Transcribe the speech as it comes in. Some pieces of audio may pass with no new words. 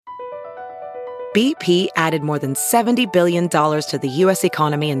BP added more than $70 billion to the U.S.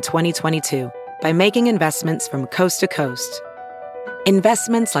 economy in 2022 by making investments from coast to coast.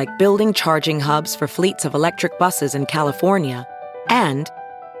 Investments like building charging hubs for fleets of electric buses in California and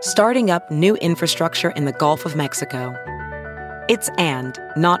starting up new infrastructure in the Gulf of Mexico. It's and,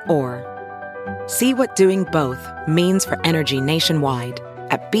 not or. See what doing both means for energy nationwide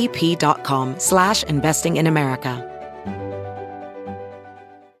at bp.com/investing in America.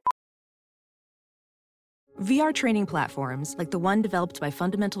 VR training platforms, like the one developed by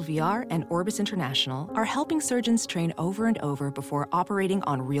Fundamental VR and Orbis International, are helping surgeons train over and over before operating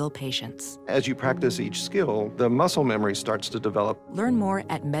on real patients. As you practice each skill, the muscle memory starts to develop. Learn more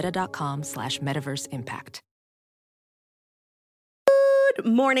at meta.com/metaverseimpact. Good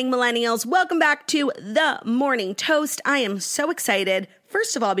morning, millennials. Welcome back to The Morning Toast. I am so excited.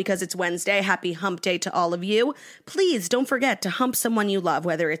 First of all, because it's Wednesday, happy hump day to all of you. Please don't forget to hump someone you love,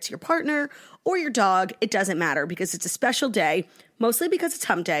 whether it's your partner or your dog. It doesn't matter because it's a special day, mostly because it's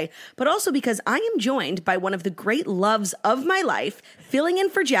hump day, but also because I am joined by one of the great loves of my life, filling in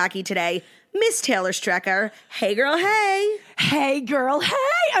for Jackie today, Miss Taylor Strecker. Hey, girl, hey. Hey, girl, hey.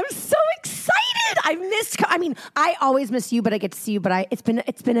 I'm so excited. I always miss you, but I get to see you, but it's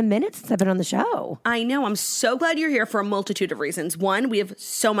been a minute since I've been on the show. I know. I'm so glad you're here for a multitude of reasons. One, we have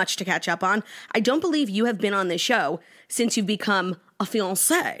so much to catch up on. I don't believe you have been on this show since you've become a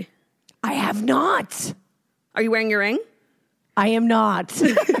fiancé. I have not. Are you wearing your ring? I am not.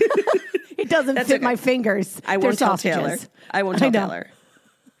 It doesn't fit okay. My fingers. I won't tell Taylor. I won't tell Taylor.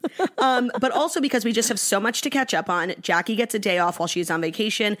 But also because we just have so much to catch up on. Jackie gets a day off while she's on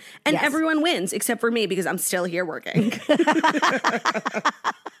vacation, and yes. Everyone wins except for me because I'm still here working.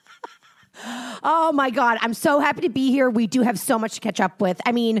 Oh my God. I'm so happy to be here. We do have so much to catch up with.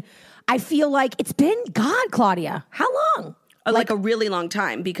 I mean, I feel like it's been, God, Claudia, how long? Like a really long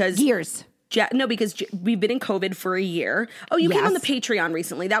time because... Years. Because we've been in COVID for a year. Oh, you came on the Patreon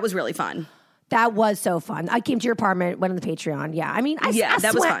recently. That was really fun. That was so fun. I came to your apartment, went on the Patreon. Yeah, I mean,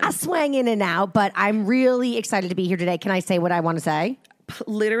 that was fun. I swang in and out, but I'm really excited to be here today. Can I say what I want to say?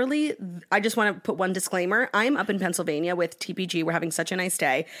 Literally, I just want to put one disclaimer. I'm up in Pennsylvania with TPG. We're having such a nice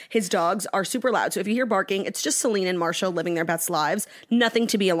day. His dogs are super loud. So if you hear barking, it's just Celine and Marshall living their best lives. Nothing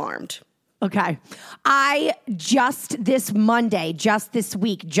to be alarmed. Okay. I just this Monday, just this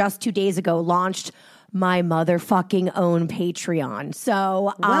week, just 2 days ago, launched my motherfucking own Patreon.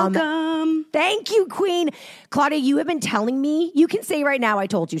 So, welcome. Thank you, Queen. Claudia, you have been telling me, you can say right now I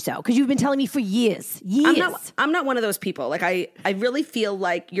told you so, because you've been telling me for years. I'm not one of those people. Like, I really feel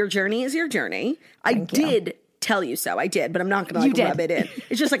like your journey is your journey. I did tell you so. I did, but I'm not going to rub it in.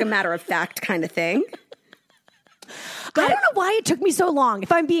 It's just like a matter of fact kind of thing. I don't know why it took me so long.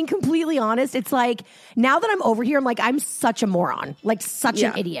 If I'm being completely honest, it's like, now that I'm over here, I'm like, I'm such a moron, like such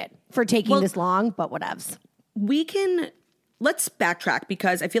an idiot for taking this long, but whatevs. Let's backtrack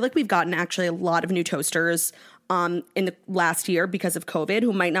because I feel like we've gotten actually a lot of new toasters in the last year because of COVID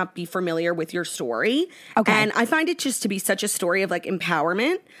who might not be familiar with your story. Okay. And I find it just to be such a story of like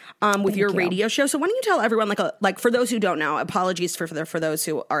empowerment with your radio show. So why don't you tell everyone, like for those who don't know, apologies for those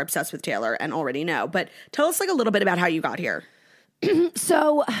who are obsessed with Taylor and already know, but tell us like a little bit about how you got here.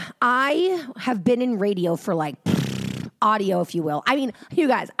 So I have been in radio for like audio, if you will. I mean, you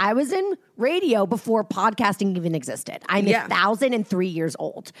guys, I was in radio before podcasting even existed. I'm 1,003 years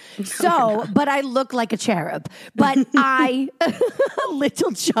old. So, but I look like a cherub. But a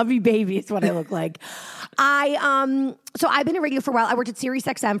little chubby baby is what I look like. So I've been in radio for a while. I worked at Sirius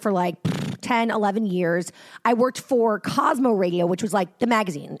XM for like 10, 11 years. I worked for Cosmo Radio, which was like the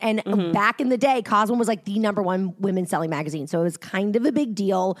magazine. And back in the day, Cosmo was like the #1 women selling magazine. So it was kind of a big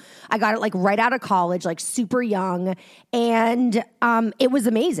deal. I got it like right out of college, like super young. And it was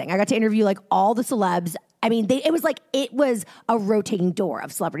amazing. I got to interview like all the celebs. I mean, it was a rotating door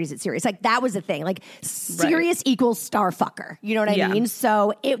of celebrities at Sirius. Like that was the thing. Like Sirius equals star fucker. You know what I mean?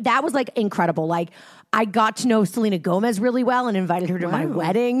 So that was like incredible. Like I got to know Selena Gomez really well and invited her to my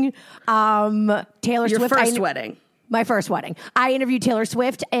wedding. Taylor Swift. Your first wedding. My first wedding. I interviewed Taylor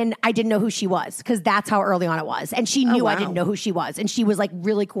Swift and I didn't know who she was because that's how early on it was. And she knew I didn't know who she was. And she was like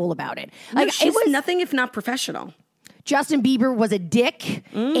really cool about it. Like she's nothing if not professional. Justin Bieber was a dick,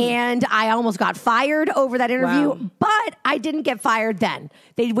 and I almost got fired over that interview, but I didn't get fired then.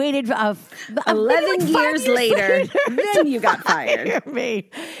 They waited 11 years later, then you got fired. Me.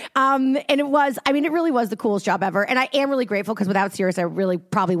 And it really was the coolest job ever. And I am really grateful because without Sirius, I really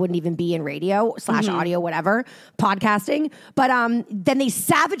probably wouldn't even be in radio / audio, whatever, podcasting. But then they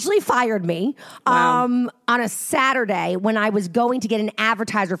savagely fired me on a Saturday when I was going to get an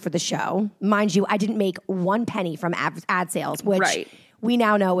advertiser for the show. Mind you, I didn't make one penny from ad sales, which we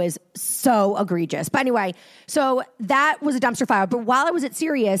now know is so egregious. But anyway, so that was a dumpster fire. But while I was at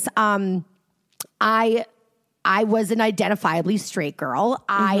Sirius, I was an identifiably straight girl.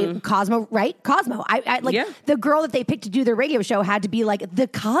 Cosmo, right? Cosmo. I like the girl that they picked to do their radio show had to be like the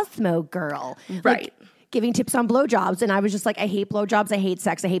Cosmo girl. Right. Like, giving tips on blowjobs. And I was just like, I hate blowjobs. I hate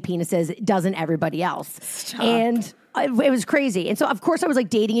sex. I hate penises. Doesn't everybody else? Stop. And it was crazy. And so, of course, I was like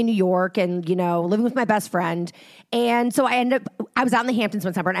dating in New York and, you know, living with my best friend. And so I was out in the Hamptons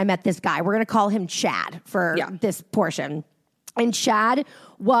one summer and I met this guy. We're going to call him Chad for this portion. And Chad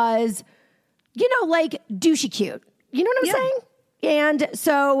was, you know, like douchey cute. You know what I'm saying? And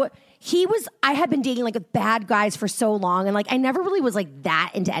so I had been dating like bad guys for so long. And like, I never really was like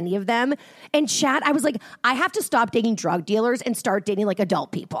that into any of them. And Chad, I was like, I have to stop dating drug dealers and start dating like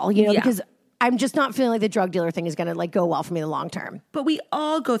adult people, you know, because I'm just not feeling like the drug dealer thing is going to like go well for me in the long term. But we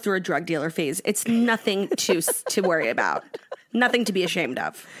all go through a drug dealer phase. It's nothing to worry about. Nothing to be ashamed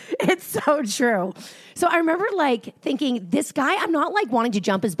of. It's so true. So I remember like thinking, this guy, I'm not like wanting to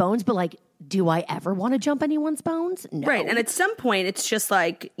jump his bones, but like, do I ever want to jump anyone's bones? No. Right. And at some point, it's just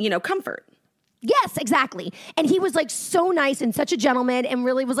like, you know, comfort. Yes, exactly. And he was like so nice and such a gentleman and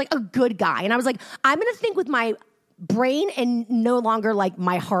really was like a good guy. And I was like, I'm going to think with my brain and no longer like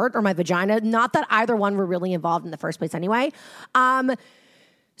my heart or my vagina. Not that either one were really involved in the first place anyway.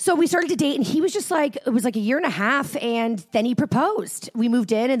 So we started to date and he was just like, it was like a year and a half and then he proposed. We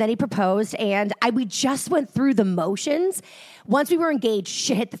moved in and then he proposed and we just went through the motions. Once we were engaged,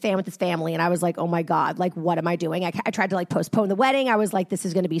 shit hit the fan with his family and I was like, oh my God, like what am I doing? I tried to like postpone the wedding. I was like, this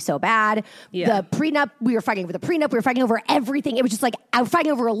is going to be so bad. The prenup, we were fighting over the prenup. We were fighting over everything. It was just like, I was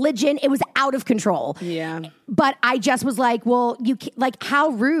fighting over religion. It was out of control. Yeah. But I just was like, well, like how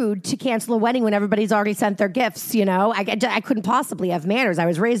rude to cancel a wedding when everybody's already sent their gifts, you know? I couldn't possibly have manners. I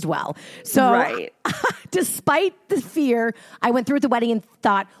was raised well. So despite the fear, I went through with the wedding and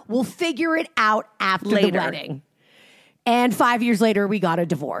thought, we'll figure it out after the wedding. And 5 years later, we got a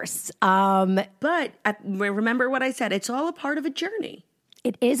divorce. But remember what I said, it's all a part of a journey.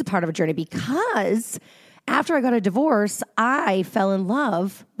 It is a part of a journey because after I got a divorce, I fell in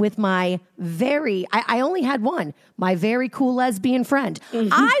love with my I only had one, my very cool lesbian friend. Mm-hmm.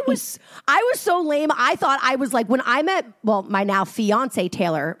 I was so lame. I thought I was like, when I met, well, my now fiance,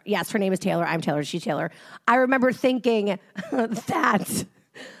 Taylor. Yes, her name is Taylor. I'm Taylor. She's Taylor. I remember thinking that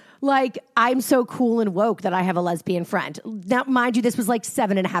like, I'm so cool and woke that I have a lesbian friend. Now, mind you, this was like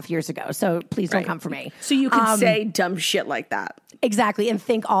 7.5 years ago, so please don't come for me. So you could say dumb shit like that. Exactly, and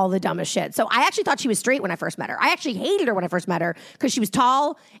think all the dumbest shit. So I actually thought she was straight when I first met her. I actually hated her when I first met her because she was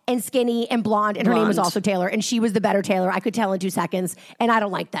tall and skinny and blonde, and her name was also Taylor, and she was the better Taylor. I could tell in 2 seconds, and I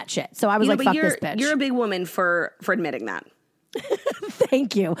don't like that shit. So I was like, fuck this bitch. You're a big woman for admitting that.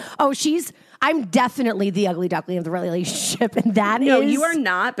 Thank you. Oh, I'm definitely the ugly duckling of the relationship, and No, you are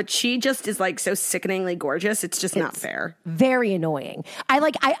not, but she just is like so sickeningly gorgeous. It's just not fair. Very annoying.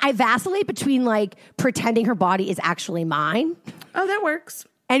 I vacillate between like pretending her body is actually mine. Oh, that works.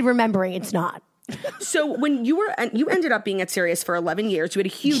 And remembering it's not. So when you ended up being at Sirius for 11 years, you had a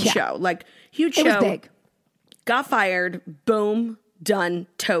huge show, huge show. It was big. Got fired, boom, done,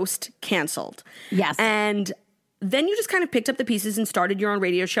 toast, canceled. Yes. And then you just kind of picked up the pieces and started your own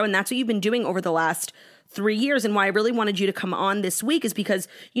radio show. And that's what you've been doing over the last 3 years. And why I really wanted you to come on this week is because,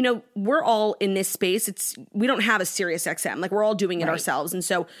 you know, we're all in this space. We don't have a Sirius XM. Like, we're all doing it ourselves. And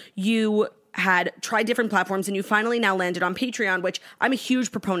so you had tried different platforms and you finally now landed on Patreon, which I'm a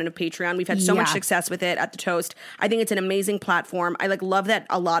huge proponent of Patreon. We've had so much success with it at The Toast. I think it's an amazing platform. I love that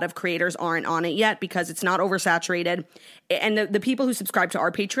a lot of creators aren't on it yet because it's not oversaturated. And the people who subscribe to our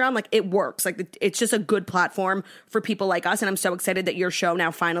Patreon, like, it works. Like, it's just a good platform for people like us. And I'm so excited that your show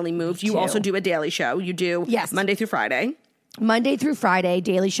now finally moved. You also do a daily show. You do Monday through Friday. Monday through Friday,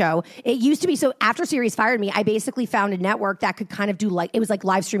 daily show. It used to be, so after Sirius fired me, I basically found a network that could kind of do it was like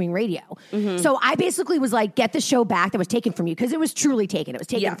live streaming radio. Mm-hmm. So I basically was like, get the show back that was taken from you, because it was truly taken. It was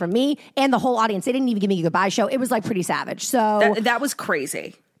taken from me and the whole audience. They didn't even give me a goodbye show. It was like pretty savage. So that was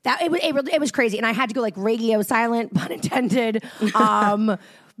crazy. It was crazy. And I had to go like radio silent, pun intended,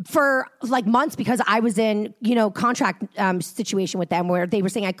 for like months because I was in, contract situation with them where they were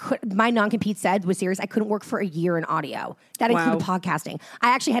saying my non-compete said with Sirius, I couldn't work for a year in audio. That included podcasting. I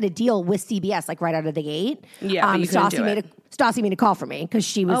actually had a deal with CBS like right out of the gate. Yeah, but you Stassi made a call for me because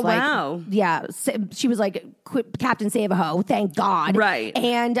she was she was like, Captain Save a Ho, thank God. Right.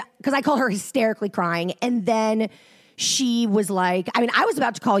 And because I called her hysterically crying, and then she was like, I was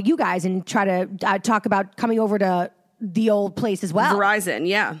about to call you guys and try to talk about coming over to the old place as well. Verizon,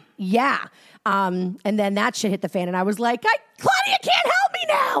 yeah. Yeah. And then that shit hit the fan, and I was like, Claudia can't help me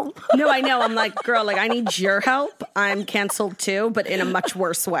now. No, I know. I'm like, girl, like I need your help. I'm canceled too, but in a much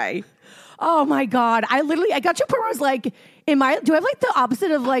worse way. Oh my God. I got to a point where I was like, do I have like the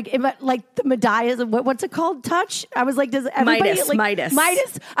opposite of like the Medeia's, what's it called? Touch? I was like, does everybody Midas?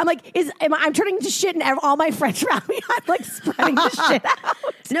 I'm like, I'm turning into shit and all my friends around me, I'm like spreading the shit out.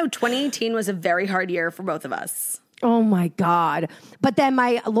 No, 2018 was a very hard year for both of us. Oh my God. But then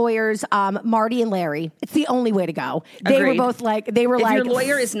my lawyers, Marty and Larry, it's the only way to go. They Agreed. were both like, if your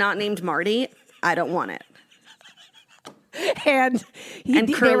lawyer is not named Marty, I don't want it. And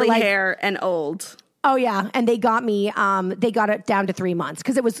curly hair and old. Oh yeah, and they got me. They got it down to 3 months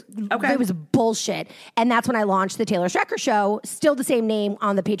because it was bullshit. And that's when I launched the Taylor Strecker Show. Still the same name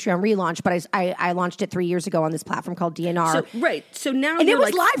on the Patreon relaunch, but I launched it 3 years ago on this platform called DNR. So now and it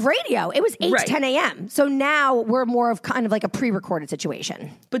was live radio. It was 8 to 10 a.m. So now we're more of kind of like a pre-recorded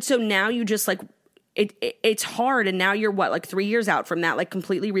situation. But so now you just like. It's hard, and now you're like 3 years out from that, like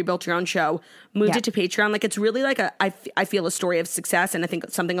completely rebuilt your own show, moved it to Patreon. Like it's really like I feel a story of success, and I think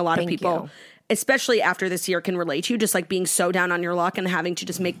it's something a lot of people, especially after this year, can relate to, just like being so down on your luck and having to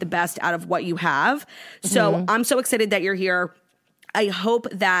just make the best out of what you have. So I'm so excited that you're here. I hope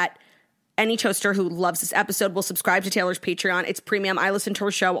that any toaster who loves this episode will subscribe to Taylor's Patreon. It's premium. I listen to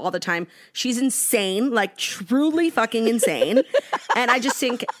her show all the time. She's insane, like truly fucking insane. And I just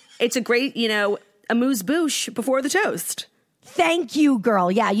think it's a great, amuse-bouche before the toast. Thank you,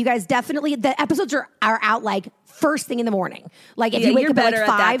 girl. Yeah, you guys definitely, the episodes are out like first thing in the morning. Like if you wake up at like 5.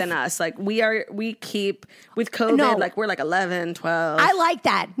 That than us. Like we keep with COVID, like we're like 11, 12. I like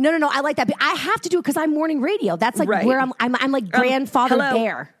that. No, I like that. But I have to do it because I'm morning radio. That's like where I'm like grandfather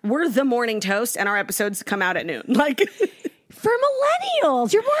bear. We're the morning toast, and our episodes come out at noon. Like for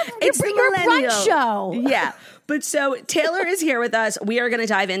millennials, you're a brunch show. Yeah. But so Taylor is here with us. We are going to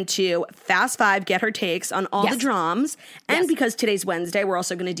dive into Fast Five, get her takes on all the drams. And because today's Wednesday, we're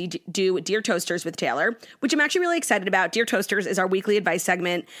also going to do Dear Toasters with Taylor, which I'm actually really excited about. Dear Toasters is our weekly advice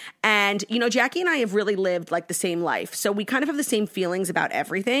segment. And, Jackie and I have really lived like the same life. So we kind of have the same feelings about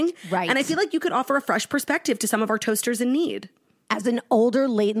everything. Right. And I feel like you could offer a fresh perspective to some of our toasters in need. As an older,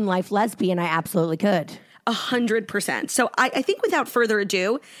 late in life lesbian, I absolutely could. 100%. So I think without further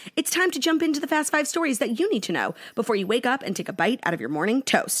ado, it's time to jump into the Fast Five stories that you need to know before you wake up and take a bite out of your morning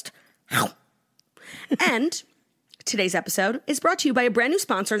toast. And today's episode is brought to you by a brand new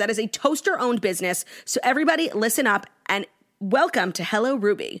sponsor that is a toaster-owned business. So everybody listen up and welcome to Hello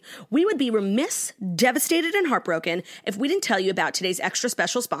Ruby. We would be remiss, devastated, and heartbroken if we didn't tell you about today's extra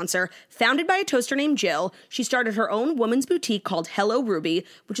special sponsor. Founded by a toaster named Jill, she started her own woman's boutique called Hello Ruby,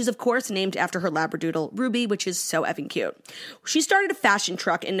 which is of course named after her Labradoodle Ruby, which is so effing cute. She started a fashion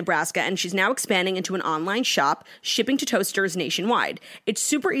truck in Nebraska, and she's now expanding into an online shop, shipping to toasters nationwide. It's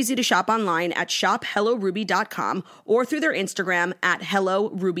super easy to shop online at shophelloruby.com or through their Instagram at Hello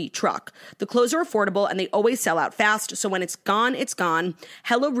Ruby Truck. The clothes are affordable and they always sell out fast, so when it's gone, it's gone.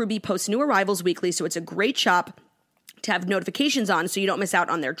 Hello Ruby posts new arrivals weekly, so it's a great shop to have notifications on so you don't miss out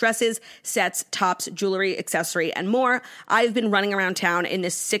on their dresses, sets, tops, jewelry, accessory, and more. I've been running around town in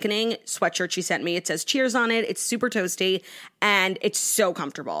this sickening sweatshirt she sent me. It says cheers on it. It's super toasty, and it's so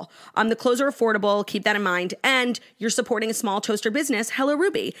comfortable. The clothes are affordable. Keep that in mind. And you're supporting a small toaster business, Hello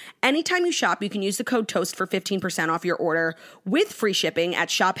Ruby. Anytime you shop, you can use the code TOAST for 15% off your order with free shipping at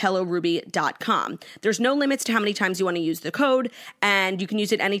shophelloruby.com. There's no limits to how many times you want to use the code, and you can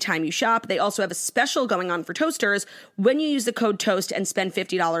use it anytime you shop. They also have a special going on for toasters. When you use the code TOAST and spend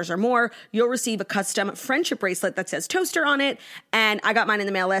 $50 or more, you'll receive a custom friendship bracelet that says toaster on it. And I got mine in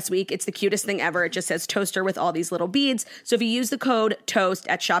the mail last week. It's the cutest thing ever. It just says toaster with all these little beads. So if you use the code TOAST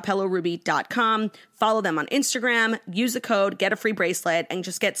at shophelloruby.com, follow them on Instagram, use the code, get a free bracelet, and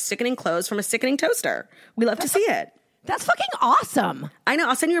just get sickening clothes from a sickening toaster. We love to see it. That's fucking awesome. I know.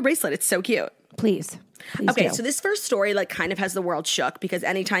 I'll send you a bracelet. It's so cute. Please okay, do. So this first story like kind of has the world shook because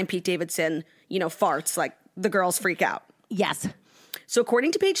anytime Pete Davidson, farts, like the girls freak out. Yes. So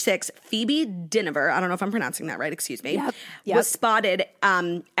according to Page 6, Phoebe Dynevor, I don't know if I'm pronouncing that right, excuse me, was spotted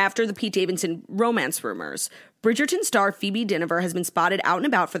after the Pete Davidson romance rumors. Bridgerton star Phoebe Dynevor has been spotted out and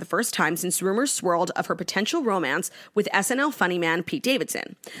about for the first time since rumors swirled of her potential romance with SNL funny man Pete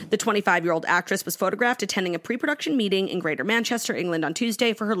Davidson. The 25-year-old actress was photographed attending a pre-production meeting in Greater Manchester, England on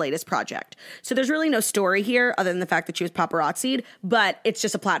Tuesday for her latest project. So there's really no story here other than the fact that she was paparazzi'd, but it's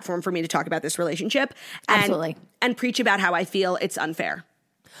just a platform for me to talk about this relationship. Absolutely. And preach about how I feel it's unfair.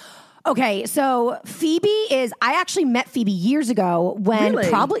 Okay, so I actually met Phoebe years ago when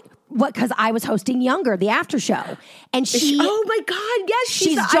because I was hosting Younger, the after show. And she, oh my God, yes,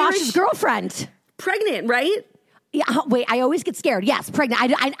 she's Josh's girlfriend. Pregnant, right? Yeah, wait, I always get scared. Yes, pregnant.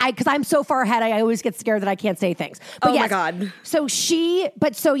 Because I'm so far ahead, I always get scared that I can't say things. But my God. So she's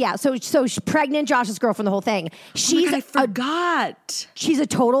pregnant, Josh's girlfriend, the whole thing. I forgot. She's a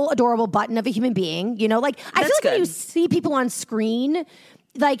total adorable button of a human being. You know, like, I feel like when you see people on screen,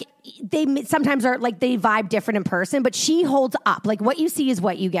 like, they sometimes are like, they vibe different in person, but she holds up. Like, what you see is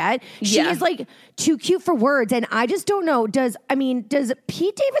what you get. She is like too cute for words. And I just don't know. Does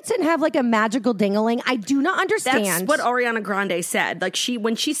Pete Davidson have like a magical ding-a-ling? I do not understand. That's what Ariana Grande said. Like,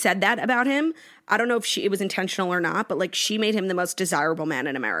 when she said that about him, I don't know if it was intentional or not, but like, she made him the most desirable man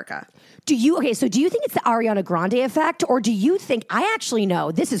in America. Do you think it's the Ariana Grande effect, or do you think, I actually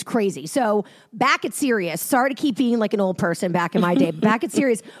know, this is crazy. So back at Sirius, sorry to keep being like an old person back in my day, but back at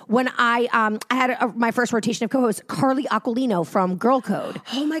Sirius, when I had my first rotation of co-hosts, Carly Aquilino from Girl Code.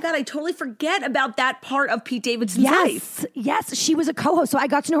 Oh my God, I totally forget about that part of Pete Davidson's life. Yes, she was a co-host, so I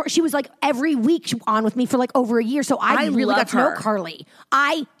got to know her. She was like every week on with me for like over a year, so I really got to know Carly.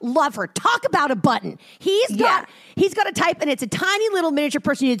 I love her. Talk about a button. He's got a type, and it's a tiny little miniature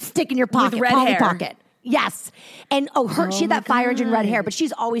person you'd stick in your pocket, with red hair. Pocket. Yes. And she had that fire engine red hair, but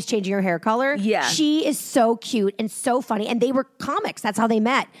she's always changing her hair color. Yeah. She is so cute and so funny. And they were comics. That's how they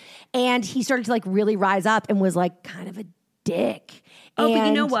met. And he started to like really rise up and was like kind of a dick. Oh, but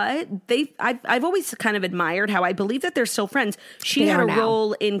you know what? I've always kind of admired how I believe that they're still friends. She had a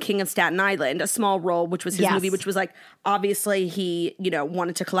role in King of Staten Island, a small role, which was his movie, which was like, obviously he,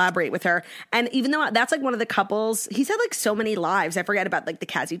 wanted to collaborate with her. And even though that's like one of the couples, he's had like so many lives. I forget about like the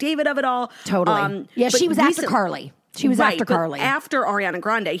Cassie David of it all. Totally. She was after Carly. She was after Carly. After Ariana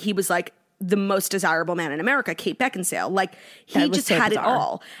Grande, he was like the most desirable man in America, Kate Beckinsale. Like, he just had it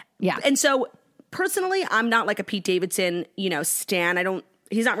all. Yeah. And so, personally, I'm not like a Pete Davidson, stan.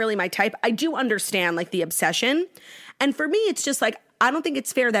 He's not really my type. I do understand like the obsession. And for me, it's just like, I don't think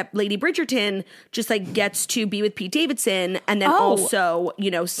it's fair that Lady Bridgerton just like gets to be with Pete Davidson and then also,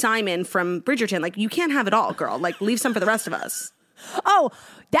 Simon from Bridgerton. Like, you can't have it all, girl. Like, leave some for the rest of us. Oh,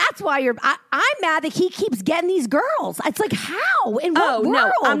 that's why I'm mad that he keeps getting these girls. It's like, how? In what world?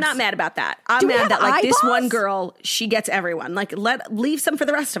 No, I'm not mad about that. I'm mad that like this one girl, she gets everyone. Like, leave some for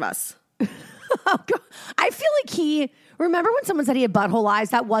the rest of us. Oh, God. I feel like remember when someone said he had butthole eyes?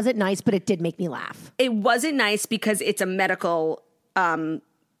 That wasn't nice, but it did make me laugh. It wasn't nice because it's a medical. Then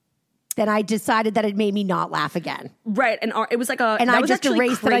I decided that it made me not laugh again. Right. And it was like and I just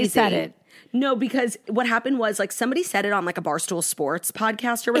erased that I said it. No, because what happened was like somebody said it on like a Barstool Sports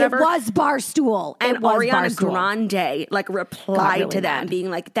podcast or whatever. It was Barstool. And Ariana Grande like replied to them being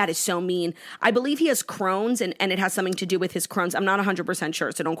like, that is so mean. I believe he has Crohn's and it has something to do with his Crohn's. I'm not 100%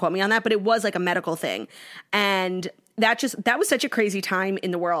 sure, so don't quote me on that, but it was like a medical thing. And that was such a crazy time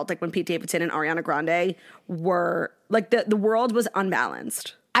in the world, like when Pete Davidson and Ariana Grande were like the world was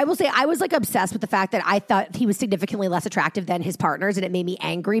unbalanced. I will say I was like obsessed with the fact that I thought he was significantly less attractive than his partners, and it made me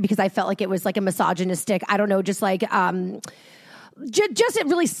angry because I felt like it was like a misogynistic, I don't know, just like just it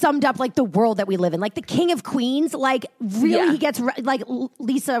really summed up like the world that we live in. Like the King of Queens, like really he gets like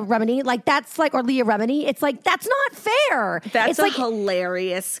Lisa Remini, like that's like, or Leah Remini. It's like, that's not fair. That's it's a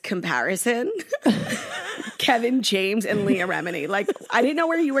hilarious comparison. Kevin James and Leah Remini. Like, I didn't know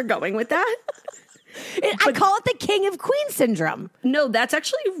where you were going with that. I call it the King of Queens syndrome. No, that's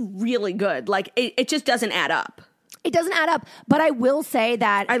actually really good. Like, it just doesn't add up. It doesn't add up. But I will say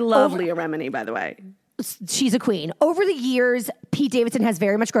that I love Leah Remini, by the way. She's a queen. Over the years, Pete Davidson has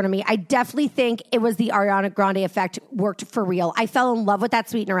very much grown on me. I definitely think it was the Ariana Grande effect worked for real. I fell in love with that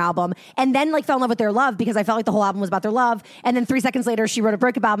Sweetener album and then like fell in love with their love because I felt like the whole album was about their love. And then 3 seconds later, she wrote a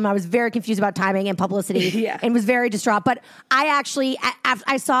breakup album. I was very confused about timing and publicity and was very distraught. But I actually,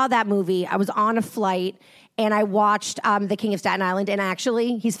 I saw that movie. I was on a flight and I watched The King of Staten Island, and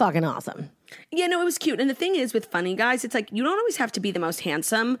actually, he's fucking awesome. Yeah, no, it was cute. And the thing is with funny guys, it's like you don't always have to be the most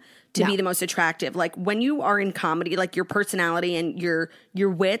handsome to be the most attractive. Like when you are in comedy, like your personality and your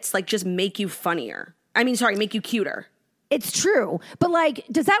wits like just make you funnier. Make you cuter. It's true. But like,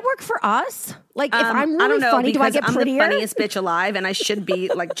 does that work for us? Like if I'm really funny, do I get prettier? I'm the funniest bitch alive and I should be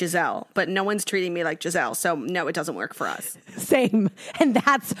like Giselle, but no one's treating me like Giselle. So no, it doesn't work for us. Same. And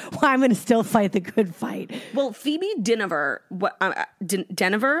that's why I'm going to still fight the good fight. Well, Phoebe Dynevor,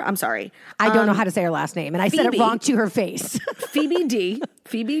 Dynevor? I'm sorry. I don't know how to say her last name and I said it wrong to her face. Phoebe D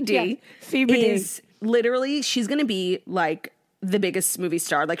is literally, she's going to be like the biggest movie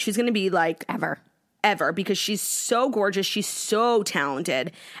star. Like she's going to be like ever because she's so gorgeous. She's so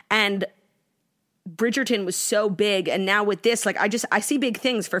talented. And Bridgerton was so big. And now with this, like, I see big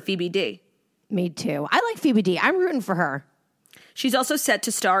things for Phoebe D. Me too. I like Phoebe D. I'm rooting for her. She's also set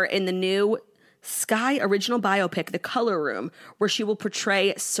to star in the new Sky original biopic, The Color Room, where she will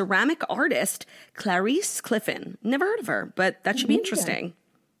portray ceramic artist Clarice Cliffin. Never heard of her, but that should be interesting.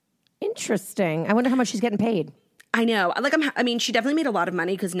 Interesting. I wonder how much she's getting paid. I know. I mean, she definitely made a lot of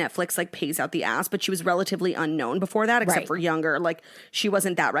money because Netflix like pays out the ass, but she was relatively unknown before that, except for younger. Like she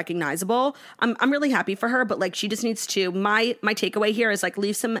wasn't that recognizable. I'm really happy for her, but like she just needs to. My takeaway here is like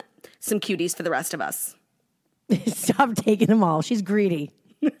leave some cuties for the rest of us. Stop taking them all. She's greedy.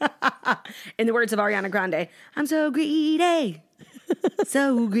 In the words of Ariana Grande, I'm so greedy,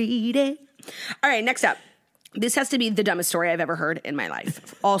 so greedy. All right, next up. This has to be the dumbest story I've ever heard in my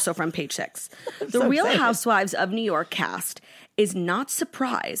life. Also from Page 6. The Real Housewives of New York cast is not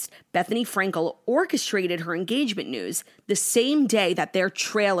surprised Bethany Frankel orchestrated her engagement news the same day that their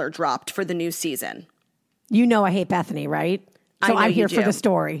trailer dropped for the new season. You know I hate Bethany, right? So I'm here for the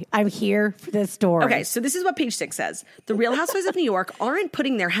story. I'm here for this story. Okay, so this is what Page 6 says. The Real Housewives of New York aren't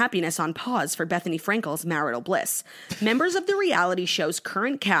putting their happiness on pause for Bethany Frankel's marital bliss. Members of the reality show's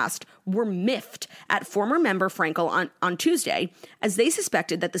current cast were miffed at former member Frankel on Tuesday as they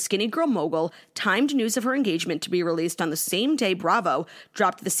suspected that the skinny girl mogul timed news of her engagement to be released on the same day Bravo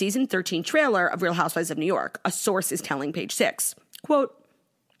dropped the season 13 trailer of Real Housewives of New York. A source is telling Page 6. Quote,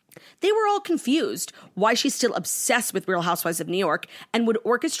 they were all confused why she's still obsessed with Real Housewives of New York and would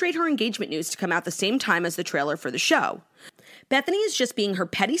orchestrate her engagement news to come out the same time as the trailer for the show. Bethany is just being her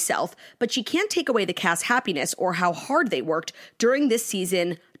petty self, but she can't take away the cast's happiness or how hard they worked during this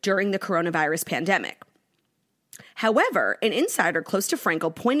season during the coronavirus pandemic. However, an insider close to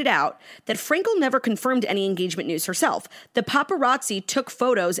Frankel pointed out that Frankel never confirmed any engagement news herself. The paparazzi took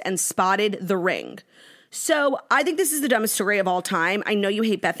photos and spotted the ring. So I think this is the dumbest story of all time. I know you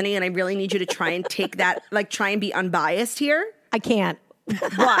hate Bethany, and I really need you to try and take that, like try and be unbiased here. I can't.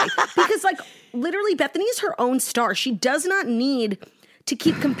 Why? Because like literally Bethany is her own star. She does not need to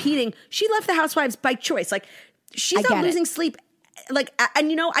keep competing. She left the Housewives by choice. Like she's not losing sleep. Like, and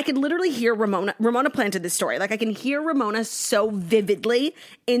you know, I could literally hear Ramona planted this story. Like I can hear Ramona so vividly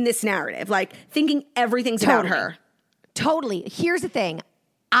in this narrative, like thinking everything's about her. Totally. Here's the thing.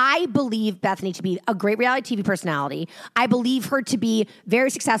 I believe Bethany to be a great reality TV personality. I believe her to be very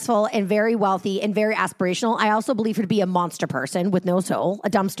successful and very wealthy and very aspirational. I also believe her to be a monster person with no soul, a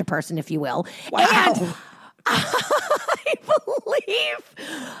dumpster person, if you will. Wow. And I believe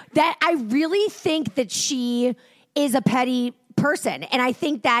that I really think that she is a petty person. And I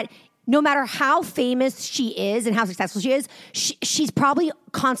think that no matter how famous she is and how successful she is, she's probably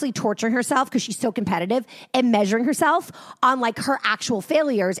constantly torturing herself because she's so competitive and measuring herself on like her actual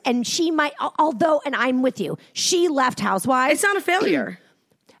failures. And she might, although, and I'm with you, she left Housewives. It's not a failure.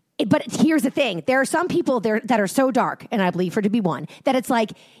 But here's the thing. There are some people there that are so dark, and I believe her to be one, that it's like,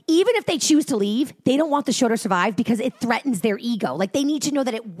 even if they choose to leave, they don't want the show to survive because it threatens their ego. Like they need to know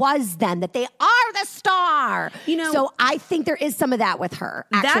that it was them, that they are the star. You know, so I think there is some of that with her.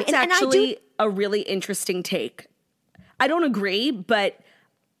 Actually. That's actually a really interesting take. I don't agree, but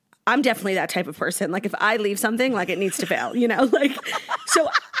I'm definitely that type of person. Like if I leave something, like it needs to fail, you know, like, so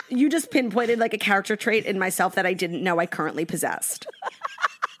you just pinpointed like a character trait in myself that I didn't know I currently possessed.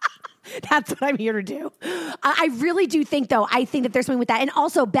 That's what I'm here to do. I really do think, though, I think that there's something with that. And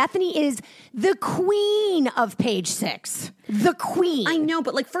also, Bethany is the queen of Page 6. The queen. I know,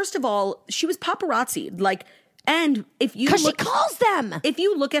 but like, first of all, she was paparazzi. Like, and if you because she calls them. If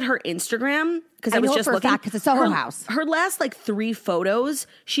you look at her Instagram, because I was just looking, because it's Soho House. Her last like 3 photos,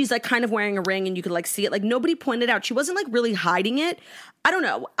 she's like kind of wearing a ring, and you could like see it. Like nobody pointed out. She wasn't like really hiding it. I don't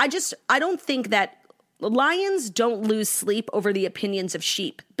know. I don't think that. Lions don't lose sleep over the opinions of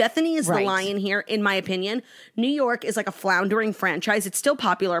sheep. Bethany is the lion here, in my opinion. New York is like a floundering franchise. It's still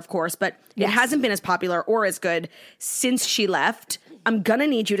popular, of course, but it hasn't been as popular or as good since she left. I'm going to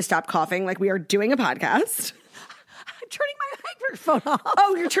need you to stop coughing like we are doing a podcast. I'm turning my microphone off.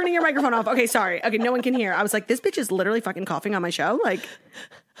 Oh, you're turning your microphone off. Okay, sorry. Okay, no one can hear. I was like, this bitch is literally fucking coughing on my show. Like...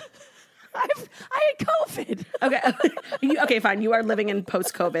 I had COVID. Okay. Okay, fine. You are living in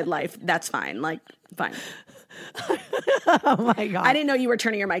post-COVID life. That's fine. Like, fine. Oh, my God. I didn't know you were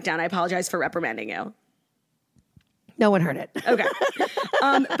turning your mic down. I apologize for reprimanding you. No one heard it. Okay.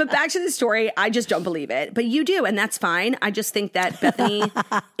 But back to the story. I just don't believe it. But you do, and that's fine. I just think that Bethany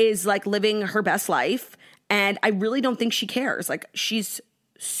is, like, living her best life, and I really don't think she cares. Like, she's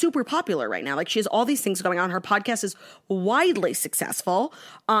super popular right now. Like she has all these things going on. Her podcast is widely successful.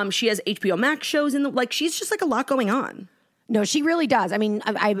 She has HBO Max shows in the, like she's just like a lot going on. No, she really does. I mean,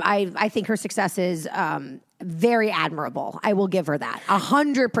 I think her success is very admirable. I will give her that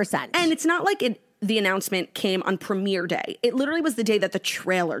 100%. And it's not like the announcement came on premiere day. It literally was the day that the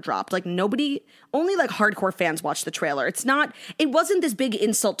trailer dropped. Like only like hardcore fans watched the trailer. It wasn't this big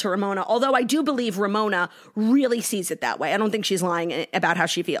insult to Ramona, although I do believe Ramona really sees it that way. I don't think she's lying about how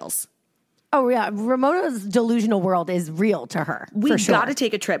she feels. Oh, yeah. Ramona's delusional world is real to her. We've got to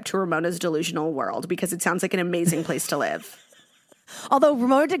take a trip to Ramona's delusional world because it sounds like an amazing place to live. Although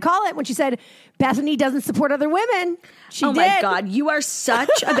Ramona did call it when she said Bethany doesn't support other women. She did. My God, you are such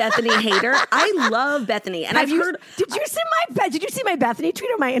a Bethany hater. I love Bethany, and I've heard. Did you see my Bethany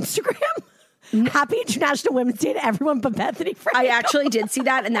tweet on my Instagram? Happy International Women's Day to everyone but Bethany. I actually did see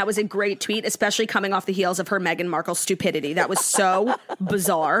that, and that was a great tweet, especially coming off the heels of her Meghan Markle stupidity. That was so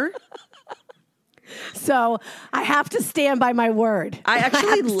bizarre. So I have to stand by my word. I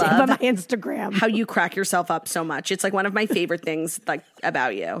actually love stand by my Instagram. How you crack yourself up so much. It's like one of my favorite things like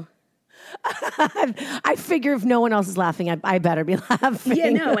about you. I figure if no one else is laughing, I better be laughing. Yeah,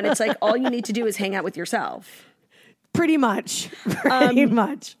 no, and it's like all you need to do is hang out with yourself. Pretty much. Pretty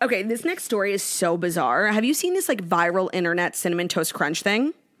much. Okay, this next story is so bizarre. Have you seen this like viral internet Cinnamon Toast Crunch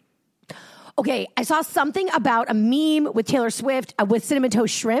thing? Okay, I saw something about a meme with Taylor Swift with Cinnamon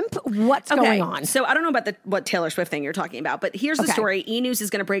Toast Shrimp. What's going on? So I don't know about what Taylor Swift thing you're talking about, but here's the story. E! News is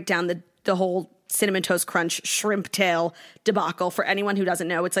going to break down the whole Cinnamon Toast Crunch shrimp tail debacle. For anyone who doesn't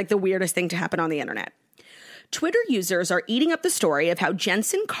know, it's like the weirdest thing to happen on the internet. Twitter users are eating up the story of how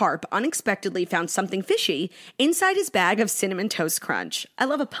Jensen Karp unexpectedly found something fishy inside his bag of Cinnamon Toast Crunch. I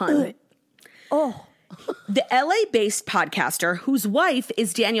love a pun. Oh. The LA-based podcaster, whose wife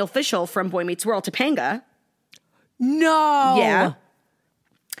is Danielle Fishel from Boy Meets World, Topanga. No. Yeah.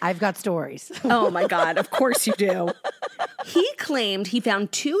 I've got stories. Oh, my God. Of course you do. He claimed he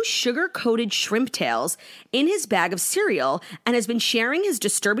found 2 sugar-coated shrimp tails in his bag of cereal and has been sharing his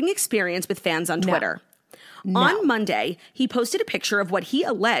disturbing experience with fans on Twitter. No. On Monday, he posted a picture of what he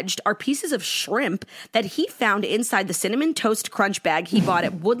alleged are pieces of shrimp that he found inside the Cinnamon Toast Crunch bag he bought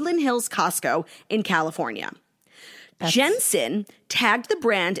at Woodland Hills Costco in California. Jensen tagged the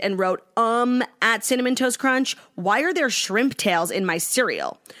brand and wrote, at Cinnamon Toast Crunch, why are there shrimp tails in my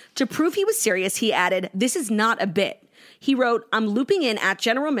cereal? To prove he was serious, he added, this is not a bit. He wrote, I'm looping in at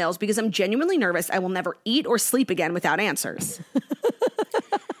General Mills because I'm genuinely nervous I will never eat or sleep again without answers.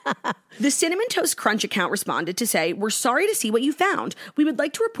 The Cinnamon Toast Crunch account responded to say, we're sorry to see what you found. We would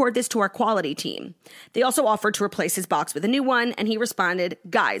like to report this to our quality team. They also offered to replace his box with a new one, and he responded,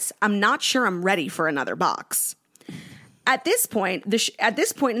 guys, I'm not sure I'm ready for another box. At this point in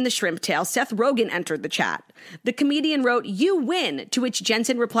the shrimp tale, Seth Rogen entered the chat. The comedian wrote, you win, to which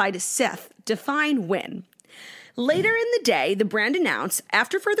Jensen replied, Seth, define win. Later in the day, the brand announced,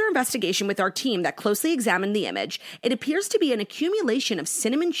 after further investigation with our team that closely examined the image, it appears to be an accumulation of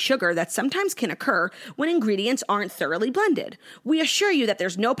cinnamon sugar that sometimes can occur when ingredients aren't thoroughly blended. We assure you that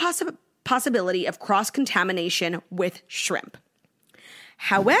there's no possibility of cross-contamination with shrimp.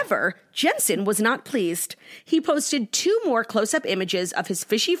 However, Jensen was not pleased. He posted 2 more close-up images of his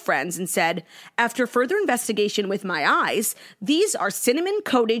fishy friends and said, after further investigation with my eyes, these are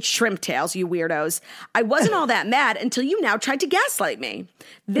cinnamon-coated shrimp tails, you weirdos. I wasn't all that mad until you now tried to gaslight me.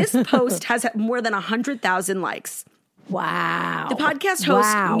 This post has more than 100,000 likes. Wow. The podcast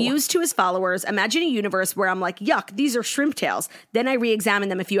host mused to his followers, imagine a universe where I'm like, yuck, these are shrimp tails. Then I re-examine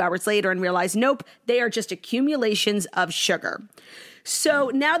them a few hours later and realize, nope, they are just accumulations of sugar. So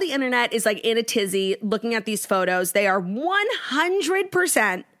now the internet is like in a tizzy looking at these photos. They are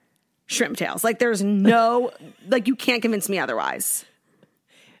 100% shrimp tails. Like there's no, like you can't convince me otherwise.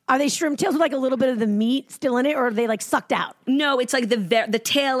 Are they shrimp tails with like a little bit of the meat still in it, or are they like sucked out? No, it's like the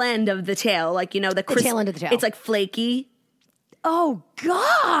tail end of the tail. Like, you know, the tail end of the tail. It's like flaky. Oh,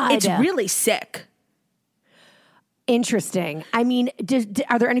 God. It's really sick. Interesting. I mean,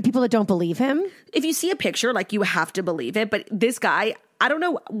 are there any people that don't believe him? If you see a picture, like you have to believe it. But this guy, I don't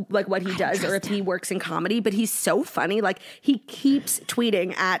know like what he does or if he works in comedy, but he's so funny. Like he keeps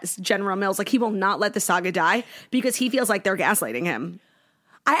tweeting at General Mills. Like he will not let the saga die because he feels like they're gaslighting him.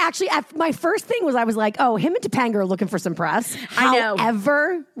 My first thing was I was like, oh, him and Topanga are looking for some press. I know.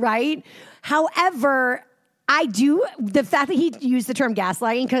 However, the fact that he used the term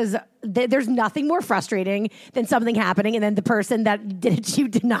gaslighting, because there's nothing more frustrating than something happening and then the person that did it to you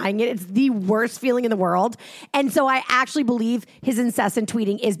denying it. It's the worst feeling in the world. And so I actually believe his incessant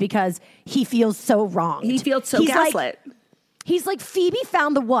tweeting is because he feels so wronged. He feels so gaslit. He's like, Phoebe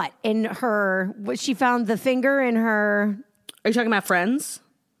found the what in her, she found the finger in her. Are you talking about Friends?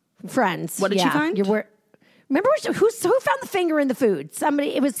 Friends. What did she find? Remember who found the finger in the food?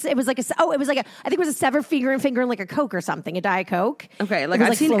 Somebody. It was like I think it was a severed finger in like a Coke or something, a Diet Coke. Okay, like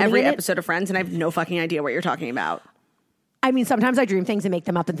I've seen every episode of Friends, and I have no fucking idea what you're talking about. I mean, sometimes I dream things and make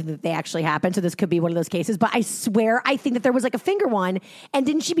them up and think that they actually happen. So this could be one of those cases. But I swear, I think that there was like a finger one. And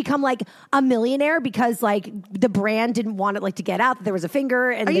didn't she become like a millionaire because like the brand didn't want it like to get out that there was a finger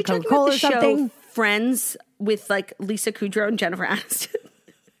and Are the you talking Coca-Cola about the or something? show Friends with like Lisa Kudrow and Jennifer Aniston?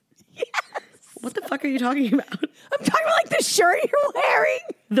 Yes. What the fuck are you talking about? I'm talking about like the shirt you're wearing.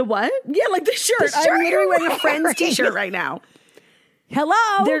 The what? Yeah, like the shirt. The shirt I'm literally you're wearing a wearing. Friends t-shirt right now.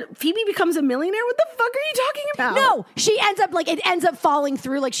 Hello? Phoebe becomes a millionaire? What the fuck are you talking about? No, she ends up like, it ends up falling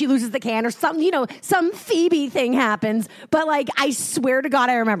through, like she loses the can or something, you know, some Phoebe thing happens. But like, I swear to God,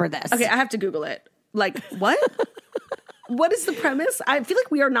 I remember this. Okay, I have to Google it. Like, what? What is the premise? I feel like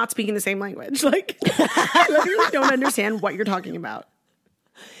we are not speaking the same language. Like, I literally don't understand what you're talking about.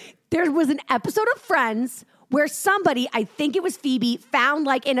 There was an episode of Friends where somebody, I think it was Phoebe, found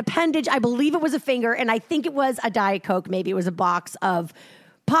like an appendage. I believe it was a finger, and I think it was a Diet Coke. Maybe it was a box of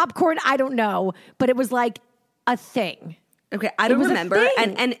popcorn. I don't know, but it was like a thing. Okay, I don't remember.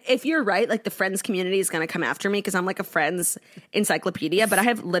 And if you're right, like the Friends community is going to come after me because I'm like a Friends encyclopedia, but I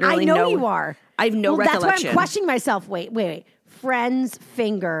have literally you are. I have no recollection. That's why I'm questioning myself. Wait. Friends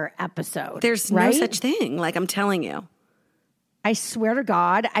finger episode. There's no such thing. Like, I'm telling you. I swear to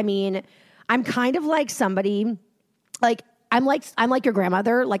God. I mean, I'm kind of like somebody, like I'm like your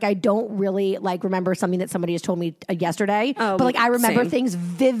grandmother. Like, I don't really like remember something that somebody has told me yesterday, but like I remember things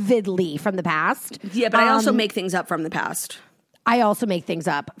vividly from the past. Yeah, but I also make things up from the past. I also make things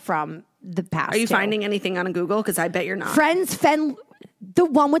up from the past. Are you finding anything on Google? Because I bet you're not. The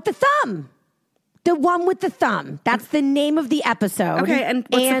one with the thumb. The one with the thumb. That's the name of the episode. Okay, and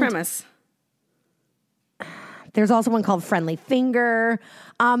what's the premise? There's also one called Friendly Finger.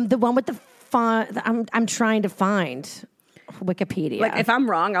 The one with the font. I'm trying to find Wikipedia. Like, if I'm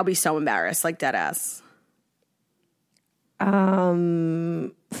wrong, I'll be so embarrassed. Like, dead ass.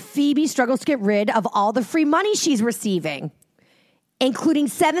 Phoebe struggles to get rid of all the free money she's receiving, including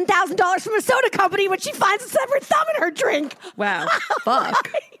 $7,000 from a soda company when she finds a severed thumb in her drink. Wow.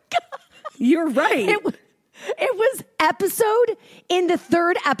 Fuck. You're right. It was in the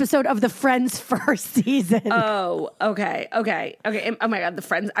third episode of the Friends first season. Oh, okay. Oh my God, the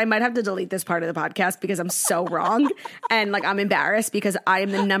Friends. I might have to delete this part of the podcast because I'm so wrong. And like, I'm embarrassed because I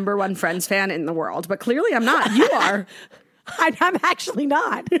am the number one Friends fan in the world. But clearly I'm not. You are. I'm actually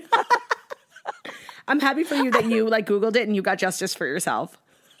not. I'm happy for you that you like Googled it and you got justice for yourself.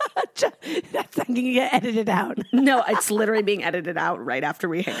 That's not going to get edited out. No, it's literally being edited out right after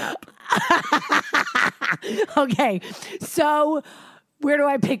we hang up. Okay, so where do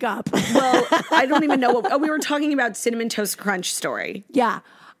I pick up? Well, I don't even know. We were talking about Cinnamon Toast Crunch story. Yeah.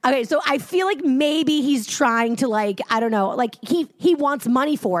 Okay, so I feel like maybe he's trying to like, I don't know, like he wants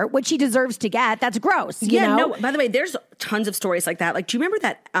money for it, which he deserves to get. That's gross. You know? No, by the way, there's tons of stories like that. Like, do you remember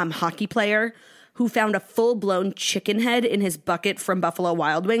that hockey player who found a full-blown chicken head in his bucket from Buffalo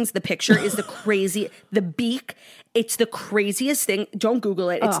Wild Wings? The picture is the beak. It's the craziest thing. Don't Google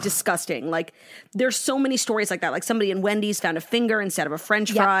it. It's disgusting. Like, there's so many stories like that. Like, somebody in Wendy's found a finger instead of a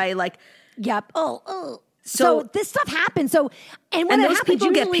French fry. Like, yep. So this stuff happens. So, and when those happens,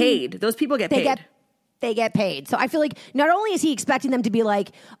 people get paid. Those people get paid. They get paid. So I feel like not only is he expecting them to be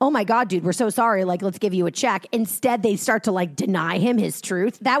like, oh my God, dude, we're so sorry. Like, let's give you a check. Instead, they start to like deny him his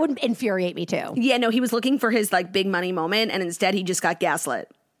truth. That would infuriate me too. Yeah, no, he was looking for his like big money moment, and instead he just got gaslit.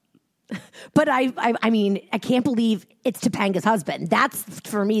 But I mean, I can't believe it's Topanga's husband. That's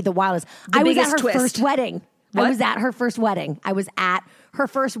for me the wildest. I was at her first wedding. What? I was at her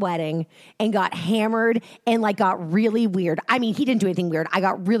first wedding and got hammered and like got really weird. I mean, he didn't do anything weird. I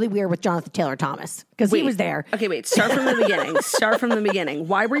got really weird with Jonathan Taylor Thomas because he was there. Okay, wait. Start from the beginning.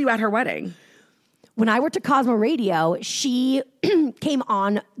 Why were you at her wedding? When I worked at Cosmo Radio, she came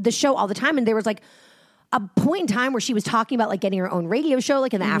on the show all the time, and there was like a point in time where she was talking about like getting her own radio show,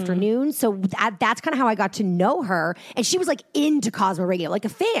 like in the afternoon. So that's kind of how I got to know her. And she was like into Cosmo Radio, like a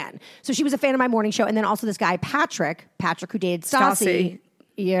fan. So she was a fan of my morning show. And then also this guy, Patrick who dated Stassi.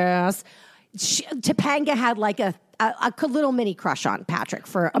 Yes. Topanga had like a little mini crush on Patrick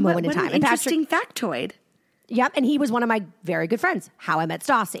for a moment in time. An interesting factoid. Yep, and he was one of my very good friends, how I met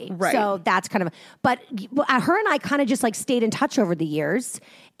Stassi. Right. So that's kind of, but her and I kind of just like stayed in touch over the years.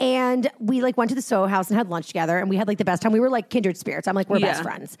 And we like went to the Soho House and had lunch together, and we had like the best time. We were like kindred spirits. I'm like, we're best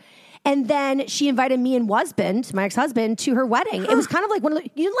friends. And then she invited me and husband, my ex-husband, to her wedding. It was kind of like one of the,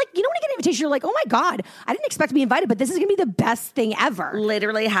 you know when you get an invitation, you're like, oh my God, I didn't expect to be invited, but this is going to be the best thing ever.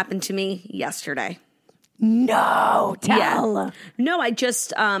 Literally happened to me yesterday. No, tell. Yeah. No, I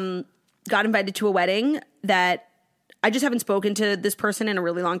just got invited to a wedding that I just haven't spoken to this person in a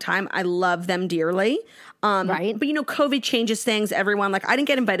really long time. I love them dearly. Right. But, you know, COVID changes things. Everyone, like, I didn't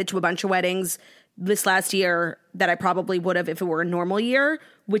get invited to a bunch of weddings this last year that I probably would have if it were a normal year,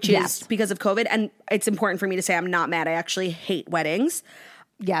 which is because of COVID. And it's important for me to say I'm not mad. I actually hate weddings.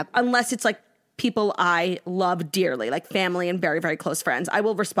 Yeah. Unless it's like people I love dearly, like family and very, very close friends. I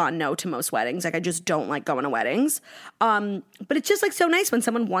will respond no to most weddings. Like I just don't like going to weddings. But it's just like so nice when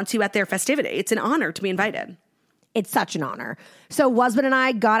someone wants you at their festivity. It's an honor to be invited. It's such an honor. So Wasman and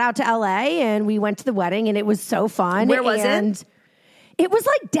I got out to LA and we went to the wedding and it was so fun. Where was it? It was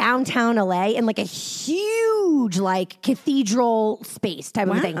like downtown LA in like a huge like cathedral space type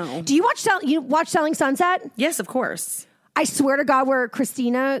of thing. Do you watch Selling Sunset? Yes, of course. I swear to God, where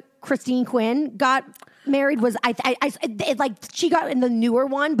Christine Quinn got married was like she got in the newer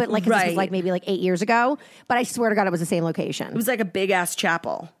one, but like this was like maybe like 8 years ago. But I swear to God, it was the same location. It was like a big ass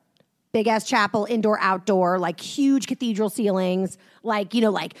chapel. Big ass chapel, indoor, outdoor, like huge cathedral ceilings, like, you know,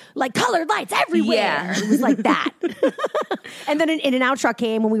 like colored lights everywhere. Yeah. It was like that. And then an In-N-Out truck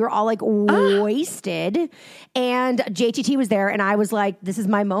came and we were all like wasted. And JTT was there and I was like, this is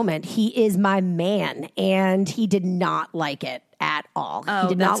my moment. He is my man. And he did not like it at all. Oh, he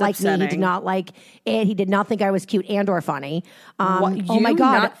did not like upsetting. me. He did not like it. He did not think I was cute and or funny. Oh my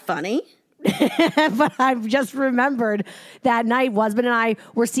God. Not funny? But I've just remembered that night Wasman and I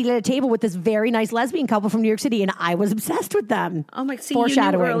were seated at a table with this very nice lesbian couple from New York City, and I was obsessed with them. Oh my! See, you knew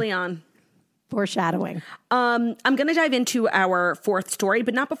early on. Foreshadowing. I'm going to dive into our fourth story,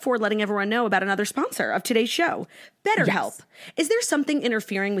 but not before letting everyone know about another sponsor of today's show, BetterHelp. Yes. Is there something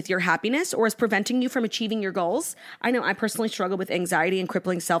interfering with your happiness or is preventing you from achieving your goals? I know I personally struggle with anxiety and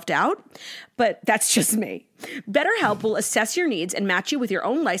crippling self-doubt, but that's just me. BetterHelp will assess your needs and match you with your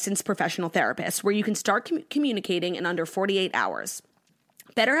own licensed professional therapist, where you can start communicating in under 48 hours.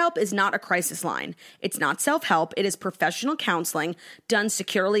 BetterHelp is not a crisis line. It's not self-help. It is professional counseling done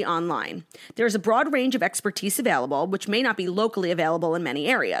securely online. There's a broad range of expertise available, which may not be locally available in many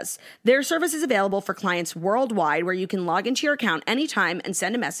areas. Their service is available for clients worldwide, where you can log into your account anytime and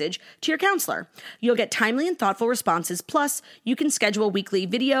send a message to your counselor. You'll get timely and thoughtful responses. Plus, you can schedule weekly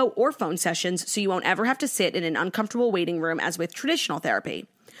video or phone sessions so you won't ever have to sit in an uncomfortable waiting room as with traditional therapy.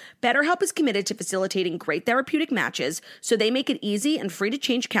 BetterHelp is committed to facilitating great therapeutic matches, so they make it easy and free to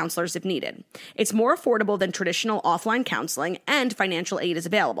change counselors if needed. It's more affordable than traditional offline counseling, and financial aid is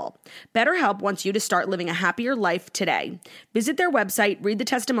available. BetterHelp wants you to start living a happier life today. Visit their website, read the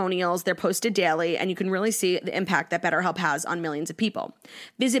testimonials, they're posted daily, and you can really see the impact that BetterHelp has on millions of people.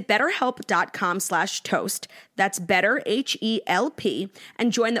 Visit betterhelp.com/toast. That's better, HELP,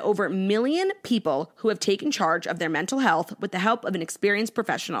 and join the over 1 million people who have taken charge of their mental health with the help of an experienced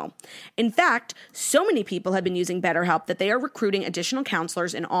professional. In fact, so many people have been using BetterHelp that they are recruiting additional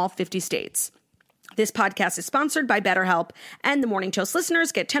counselors in all 50 states. This podcast is sponsored by BetterHelp, and the Morning Toast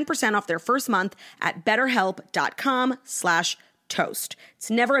listeners get 10% off their first month at betterhelp.com/toast.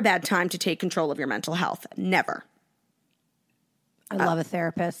 It's never a bad time to take control of your mental health. Never. I love a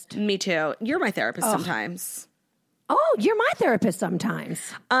therapist. Me too. You're my therapist sometimes. Oh, you're my therapist sometimes.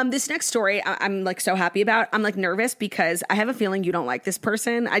 This next story I'm like so happy about. I'm like nervous because I have a feeling you don't like this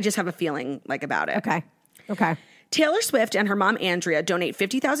person. I just have a feeling like about it. Okay. Taylor Swift and her mom Andrea donate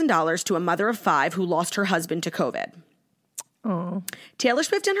 $50,000 to a mother of 5 who lost her husband to COVID. Oh. Taylor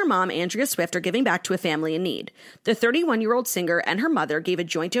Swift and her mom, Andrea Swift, are giving back to a family in need. The 31-year-old singer and her mother gave a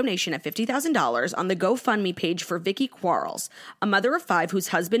joint donation of $50,000 on the GoFundMe page for Vicky Quarles, a mother of 5 whose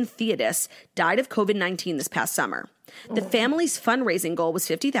husband, Theodis, died of COVID-19 this past summer. The family's fundraising goal was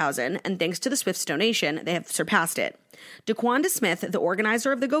 $50,000, and thanks to the Swifts' donation, they have surpassed it. DeQuanda Smith, the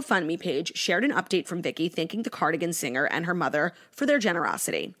organizer of the GoFundMe page, shared an update from Vicky thanking the Cardigan singer and her mother for their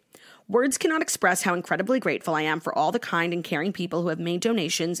generosity. Words cannot express how incredibly grateful I am for all the kind and caring people who have made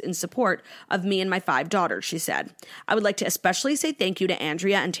donations in support of me and my 5 daughters, she said. I would like to especially say thank you to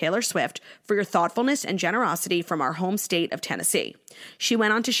Andrea and Taylor Swift for your thoughtfulness and generosity from our home state of Tennessee. She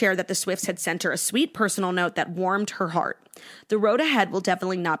went on to share that the Swifts had sent her a sweet personal note that warmed her heart. The road ahead will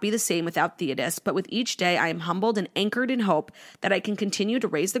definitely not be the same without Theodis, but with each day I am humbled and anchored in hope that I can continue to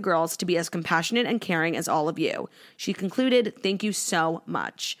raise the girls to be as compassionate and caring as all of you. She concluded, "Thank you so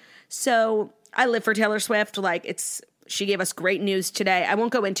much." So I live for Taylor Swift. She gave us great news today. I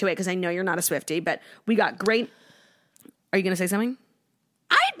won't go into it because I know you're not a Swiftie, but we got great. Are you going to say something?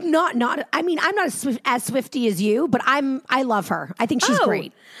 I'm not as Swiftie as you, but I love her. I think she's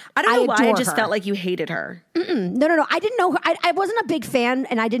great. I don't know why I just felt like you hated her. No. I didn't know her. I wasn't a big fan,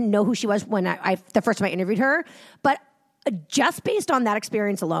 and I didn't know who she was when the first time I interviewed her. But just based on that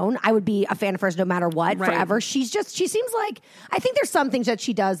experience alone, I would be a fan of hers no matter what, forever. She seems like, I think there's some things that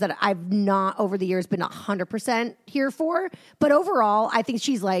she does that I've not over the years been 100% here for. But overall, I think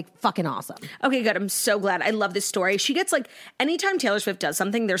she's like fucking awesome. Okay, good. I'm so glad. I love this story. She gets like, anytime Taylor Swift does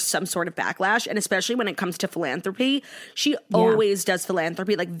something, there's some sort of backlash. And especially when it comes to philanthropy, she always does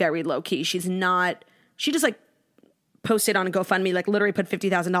philanthropy like very low key. She just like posted on a GoFundMe, like literally put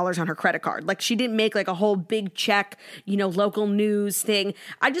 $50,000 on her credit card. Like she didn't make like a whole big check, local news thing.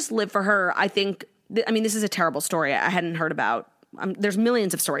 I just live for her. I think, this is a terrible story I hadn't heard about. There's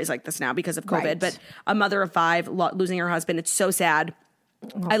millions of stories like this now because of COVID, but a mother of 5 losing her husband. It's so sad.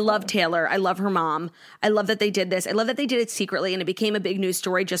 I love Taylor. I love her mom. I love that they did this. I love that they did it secretly and it became a big news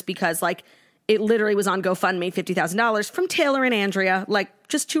story just because like it literally was on GoFundMe, $50,000 from Taylor and Andrea, like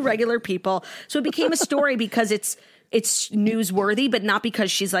just 2 regular people. So it became a story because it's newsworthy, but not because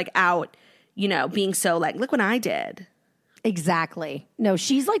she's like out, being so like, look what I did. Exactly. No,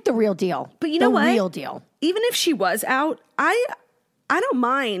 she's like the real deal. But you know what? The real deal. Even if she was out, I don't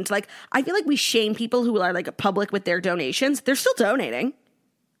mind. Like, I feel like we shame people who are like public with their donations. They're still donating.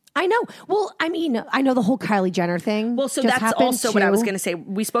 I know. Well, I know the whole Kylie Jenner thing. Well, so that's also what I was going to say.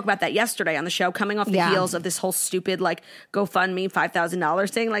 We spoke about that yesterday on the show, coming off the heels of this whole stupid like GoFundMe $5,000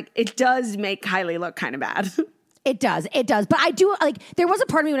 thing. Like, it does make Kylie look kind of bad. It does. But I do, like, there was a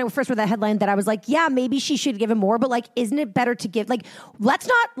part of me when I first read that headline that I was like, yeah, maybe she should give him more, but like, isn't it better to give, like, let's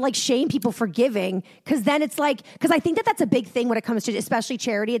not like shame people for giving, because then it's like, because I think that's a big thing when it comes to especially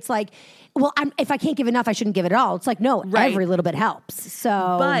charity. It's like, well, if I can't give enough, I shouldn't give it at all. It's like, no, every little bit helps.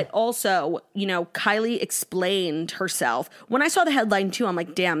 So, but also, Kylie explained herself. When I saw the headline too, I'm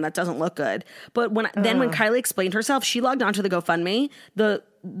like, damn, that doesn't look good. But when Kylie explained herself, she logged onto the GoFundMe.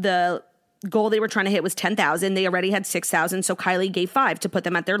 The goal they were trying to hit was 10,000. They already had 6,000. So Kylie gave 5 to put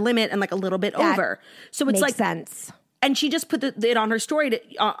them at their limit and like a little bit over. So it's makes sense. And she just put it on her story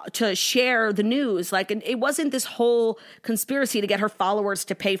to share the news. Like, and it wasn't this whole conspiracy to get her followers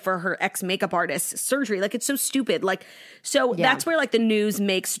to pay for her ex-makeup artist's surgery. Like, it's so stupid. Like, so that's where like the news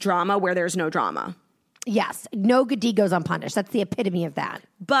makes drama where there's no drama. Yes. No good deed goes unpunished. That's the epitome of that.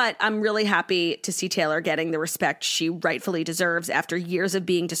 But I'm really happy to see Taylor getting the respect she rightfully deserves after years of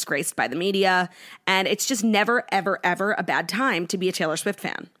being disgraced by the media. And it's just never, ever, ever a bad time to be a Taylor Swift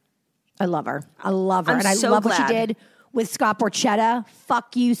fan. I love her. And I love what she did with Scott Borchetta.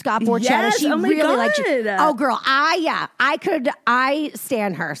 Fuck you, Scott Borchetta. Yes, she God. really liked you. Oh, girl. I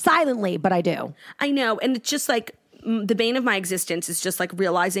stand her silently, but I do. I know. And it's just like, the bane of my existence is just like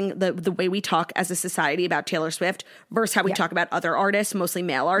realizing the way we talk as a society about Taylor Swift versus how we talk about other artists, mostly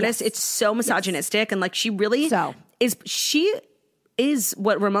male artists. Yes. It's so misogynistic. And like, she really is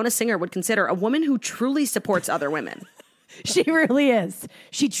what Ramona Singer would consider a woman who truly supports other women. She really is.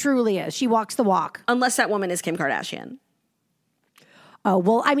 She truly is. She walks the walk. Unless that woman is Kim Kardashian. Oh,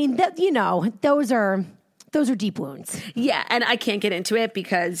 well, those are deep wounds. Yeah. And I can't get into it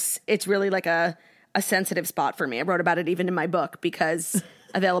because it's really like a sensitive spot for me. I wrote about it even in my book because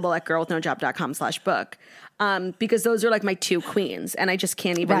available at girlwithnojob.com/book. Because those are like my 2 queens and I just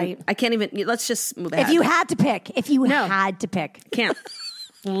can't even, let's just move ahead. If you had to pick. Can't.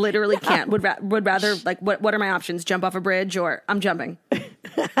 Literally can't. Would rather like, what are my options? Jump off a bridge or I'm jumping. Okay.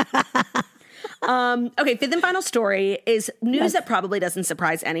 5th and final story is news that probably doesn't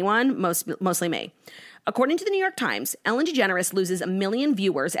surprise anyone, mostly me. According to the New York Times, Ellen DeGeneres loses 1 million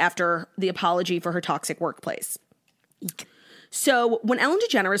viewers after the apology for her toxic workplace. So when Ellen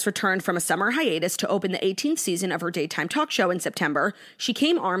DeGeneres returned from a summer hiatus to open the 18th season of her daytime talk show in September, she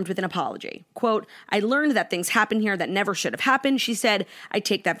came armed with an apology. Quote, "I learned that things happen here that never should have happened," she said. "I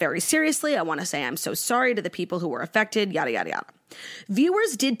take that very seriously. I want to say I'm so sorry to the people who were affected, yada, yada, yada."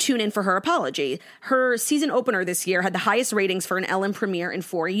 Viewers did tune in for her apology. Her season opener this year had the highest ratings for an Ellen premiere in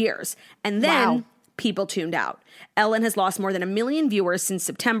 4 years. And then people tuned out. Ellen has lost more than 1 million viewers since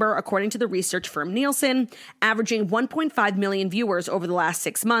September, according to the research firm Nielsen, averaging 1.5 million viewers over the last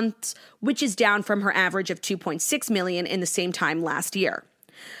 6 months, which is down from her average of 2.6 million in the same time last year.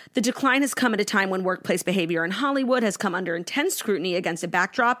 The decline has come at a time when workplace behavior in Hollywood has come under intense scrutiny against a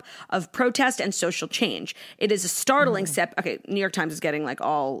backdrop of protest and social change. It is a startling step. Okay, New York Times is getting like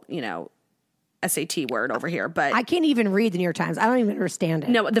all, SAT word over here, but I can't even read the New York Times. I don't even understand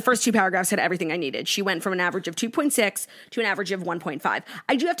it. No, the first 2 paragraphs had everything I needed. She went from an average of 2.6 to an average of 1.5.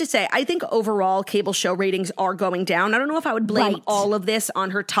 I do have to say, I think overall cable show ratings are going down. I don't know if I would blame all of this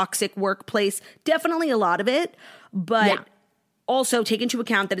on her toxic workplace. Definitely a lot of it, but also take into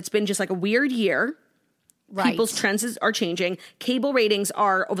account that it's been just like a weird year. Right. People's trends are changing. Cable ratings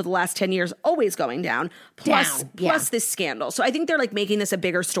are, over the last 10 years, always going down. Plus this scandal. So I think they're like making this a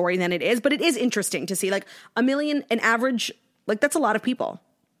bigger story than it is. But it is interesting to see like 1 million, an average, like that's a lot of people.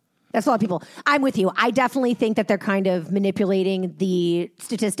 That's a lot of people. I'm with you. I definitely think that they're kind of manipulating the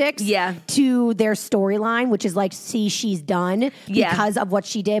statistics to their storyline, which is like, see, she's done because of what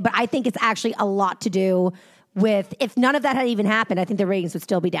she did. But I think it's actually a lot to do with, if none of that had even happened, I think the ratings would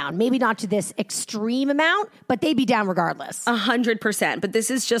still be down. Maybe not to this extreme amount, but they'd be down regardless. 100%. But this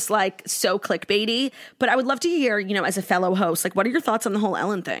is just like so clickbaity. But I would love to hear, you know, as a fellow host, like what are your thoughts on the whole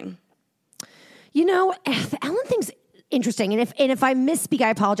Ellen thing? You know, the Ellen thing's interesting. And if I misspeak, I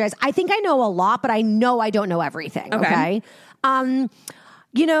apologize. I think I know a lot, but I know I don't know everything. Okay.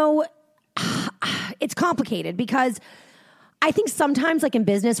 You know, it's complicated because I think sometimes like in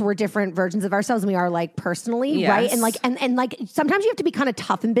business, we're different versions of ourselves than we are like personally. Right. And like, and like sometimes you have to be kind of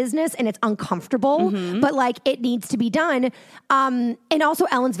tough in business and it's uncomfortable, but like it needs to be done. And also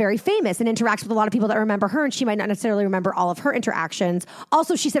Ellen's very famous and interacts with a lot of people that remember her, and she might not necessarily remember all of her interactions.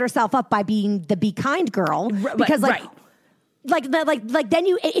 Also, she set herself up by being the be kind girl because like then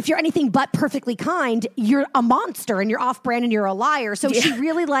you, if you're anything but perfectly kind, you're a monster and you're off brand and you're a liar. So she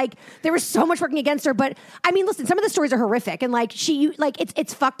really like, there was so much working against her. But I mean, listen, some of the stories are horrific, and like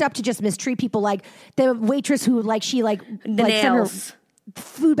it's fucked up to just mistreat people. Like the waitress who she sent her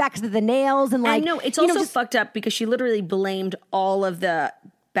food back to the nails, and like, I know it's also fucked up because she literally blamed all of the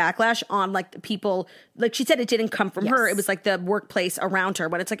backlash on like the people. Like she said, it didn't come from her. It was like the workplace around her.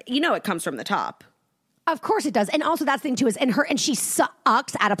 When it's like, you know, it comes from the top. Of course it does. And also that's the thing too is, and she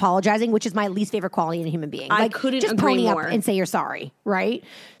sucks at apologizing, which is my least favorite quality in a human being. I like, couldn't just agree pony more. Up and say you're sorry, right?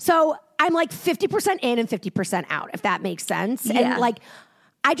 So I'm like 50% in and 50% out, if that makes sense. Yeah. And like,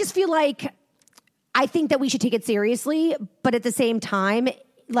 I just feel like, I think that we should take it seriously, but at the same time,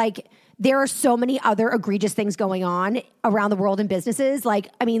 like, there are so many other egregious things going on around the world in businesses. Like,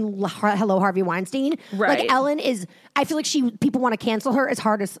 I mean, hello, Harvey Weinstein. Right. Like, Ellen is, I feel like people want to cancel her as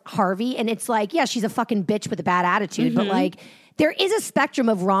hard as Harvey. And it's like, yeah, she's a fucking bitch with a bad attitude. But like, there is a spectrum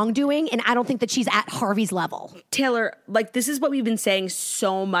of wrongdoing. And I don't think that she's at Harvey's level. Taylor, like, this is what we've been saying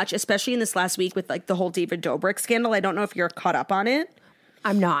so much, especially in this last week with like the whole David Dobrik scandal. I don't know if you're caught up on it.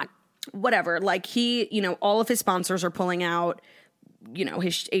 I'm not. Whatever. Like he, you know, all of his sponsors are pulling out, you know,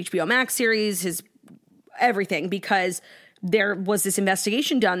 his HBO Max series, his everything, because there was this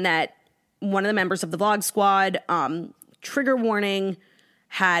investigation done that one of the members of the Vlog Squad, trigger warning,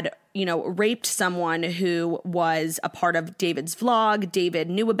 had, you know, raped someone who was a part of David's vlog.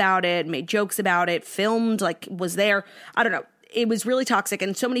 David knew about it, made jokes about it, filmed, like was there. I don't know. It was really toxic.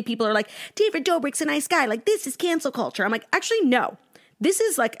 And so many people are like, David Dobrik's a nice guy. Like, this is cancel culture. I'm like, actually, no. This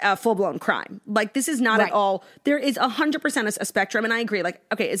is like a full-blown crime. Like, this is not at all. There is 100% a spectrum, and I agree. Like,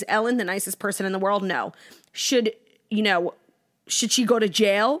 okay, is Ellen the nicest person in the world? No. Should she go to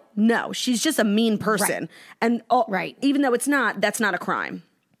jail? No. She's just a mean person. And even though it's not, that's not a crime.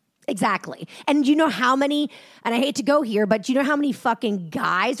 Exactly. And you know how many, and I hate to go here, but you know how many fucking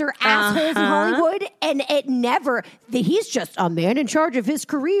guys are assholes in Hollywood? And it never, he's just a man in charge of his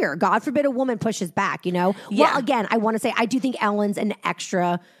career. God forbid a woman pushes back, you know? Yeah. Well, again, I want to say, I do think Ellen's an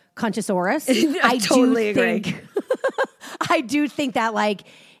extra Cuntosaurus. I totally agree. I do think that, like,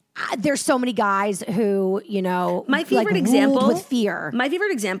 there's so many guys who, you know, my favorite example with fear. My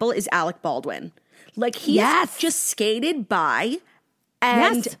favorite example is Alec Baldwin. Like, he's just skated by,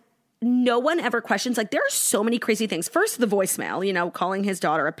 and no one ever questions. Like, there are so many crazy things. First, the voicemail, you know, calling his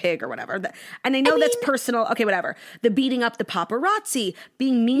daughter a pig or whatever. And I know that's personal. Okay, whatever. The beating up the paparazzi,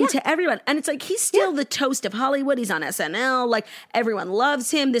 being mean to everyone. And it's like, he's still the toast of Hollywood. He's on SNL. Like, everyone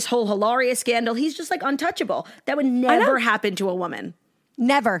loves him. This whole hilarious scandal. He's just like untouchable. That would never happen to a woman.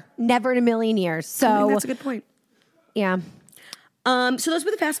 Never in a million years. So I think that's a good point. Yeah. So those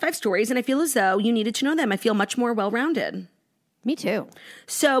were the Fast 5 stories. And I feel as though you needed to know them. I feel much more well-rounded. Me too.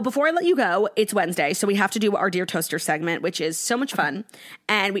 So before I let you go, it's Wednesday, so we have to do our Dear Toaster segment, which is so much fun.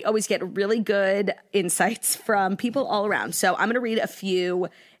 And we always get really good insights from people all around. So I'm going to read a few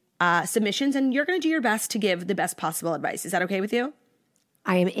submissions, and you're going to do your best to give the best possible advice. Is that okay with you?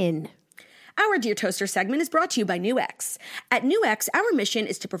 I am in. Our Dear Toaster segment is brought to you by NewX. At NewX, our mission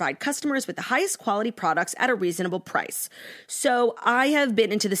is to provide customers with the highest quality products at a reasonable price. So I have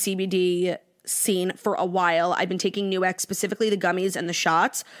been into the CBD scene for a while. I've been taking NewX, specifically the gummies and the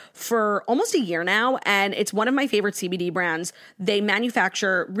shots, for almost a year now, and it's one of my favorite CBD brands. They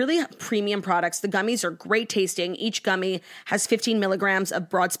manufacture really premium products. The gummies are great tasting. Each gummy has 15 milligrams of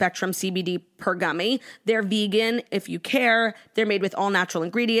broad spectrum CBD per gummy. They're vegan if you care. They're made with all natural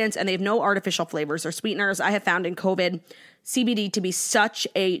ingredients, and they have no artificial flavors or sweeteners. I have found in COVID CBD to be such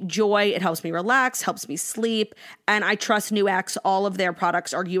a joy. It helps me relax, helps me sleep, and I trust Nu-X. All of their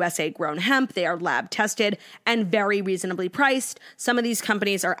products are USA grown hemp. They are lab tested and very reasonably priced. Some of these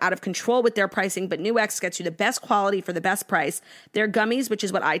companies are out of control with their pricing, but Nu-X gets you the best quality for the best price. Their gummies, which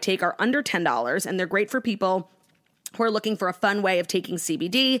is what I take, are under $10, and they're great for people who are looking for a fun way of taking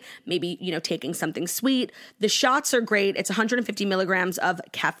CBD, maybe, taking something sweet. The shots are great. It's 150 milligrams of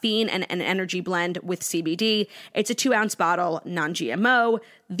caffeine and an energy blend with CBD. It's a 2-ounce bottle, non-GMO,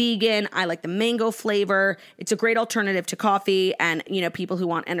 vegan. I like the mango flavor. It's a great alternative to coffee and, people who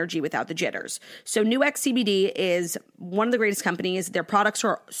want energy without the jitters. So Nu-X CBD is one of the greatest companies. Their products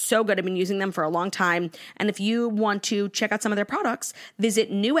are so good. I've been using them for a long time. And if you want to check out some of their products,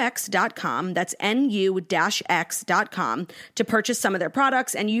 visit nux.com. That's nu-x.com to purchase some of their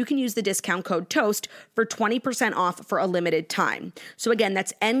products. And you can use the discount code TOAST for 20% off for a limited time. So again,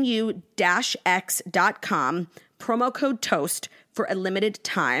 that's nu-x.com, promo code TOAST for a limited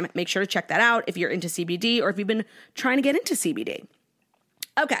time. Make sure to check that out if you're into CBD or if you've been trying to get into CBD.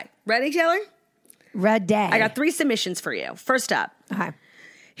 Okay, ready, Taylor? Ready. I got 3 submissions for you. First up, Okay.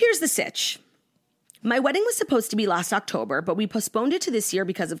 Here's the sitch. My wedding was supposed to be last October, but we postponed it to this year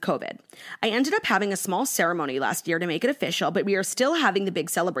because of COVID. I ended up having a small ceremony last year to make it official, but we are still having the big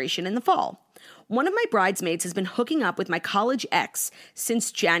celebration in the fall. One of my bridesmaids has been hooking up with my college ex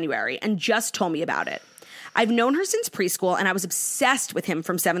since January and just told me about it. I've known her since preschool, and I was obsessed with him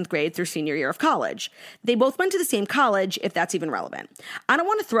from 7th grade through senior year of college. They both went to the same college, if that's even relevant. I don't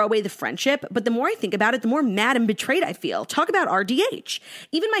want to throw away the friendship, but the more I think about it, the more mad and betrayed I feel. Talk about RDH.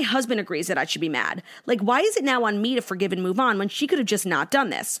 Even my husband agrees that I should be mad. Like, why is it now on me to forgive and move on when she could have just not done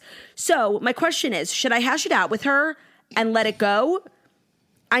this? So my question is, should I hash it out with her and let it go?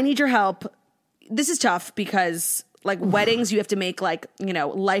 I need your help. This is tough because weddings, you have to make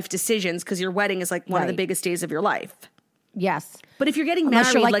life decisions because your wedding is one of the biggest days of your life. Yes. But if you're getting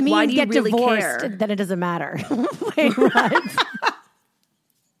Unless married, you're me why and do you get really divorced, care? then it doesn't matter. Wait, what?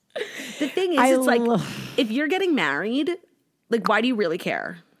 The thing is, if you're getting married, why do you really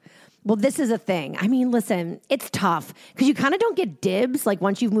care? Well, this is a thing. I mean, listen, it's tough because you kind of don't get dibs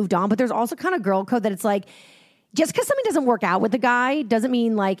once you've moved on, but there's also kind of girl code that it's just because something doesn't work out with the guy doesn't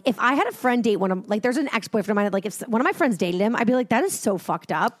mean if I had a friend date one of there's an ex-boyfriend of mine, if one of my friends dated him, I'd be like, that is so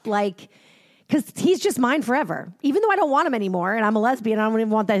fucked up. Because he's just mine forever. Even though I don't want him anymore and I'm a lesbian, I don't even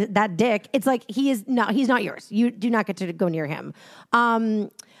want that dick. It's he's not yours. You do not get to go near him.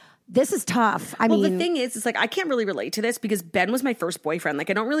 This is tough. I mean, the thing is I can't really relate to this because Ben was my first boyfriend. I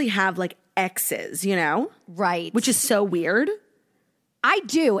don't really have exes, Right. Which is so weird. I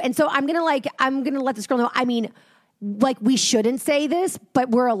do. And so I'm going to let this girl know. I mean, we shouldn't say this, but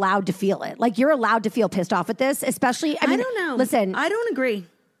we're allowed to feel it. You're allowed to feel pissed off at this, especially, I don't know. Listen. I don't agree.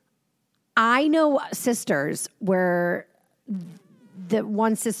 I know sisters where the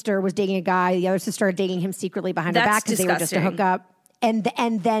one sister was dating a guy, the other sister are dating him secretly behind her back because they were just a hookup. And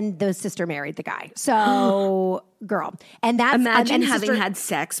then the sister married the guy. So, girl. And that's... Imagine having had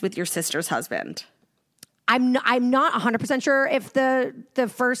sex with your sister's husband. I'm not 100% sure if the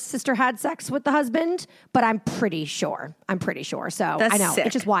first sister had sex with the husband, but I'm pretty sure. So that's I know sick.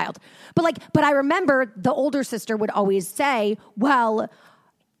 It's just wild. But I remember the older sister would always say, "Well,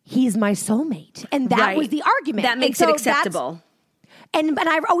 he's my soulmate," and that was the argument. That makes it acceptable. And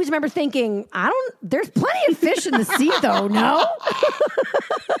I always remember thinking, there's plenty of fish in the sea, though. No.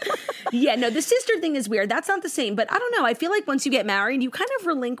 Yeah, no. The sister thing is weird. That's not the same. But I don't know. I feel once you get married, you kind of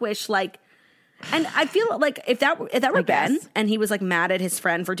relinquish And I feel if that were Ben and he was mad at his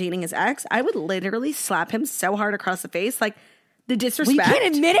friend for dating his ex, I would literally slap him so hard across the face. The disrespect. Well, you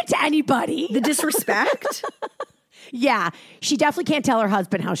can't admit it to anybody. The disrespect. Yeah. She definitely can't tell her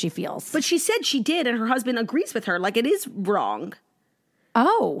husband how she feels. But she said she did, and her husband agrees with her. It is wrong.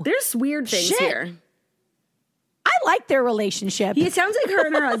 Oh. There's weird things here. I like their relationship. It sounds like her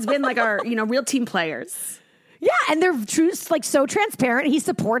and her husband are, real team players. Yeah, and they're so transparent. He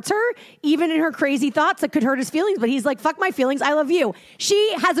supports her, even in her crazy thoughts that could hurt his feelings. But he's fuck my feelings. I love you.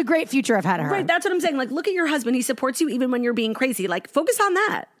 She has a great future ahead of her. Right, that's what I'm saying. Look at your husband. He supports you even when you're being crazy. Focus on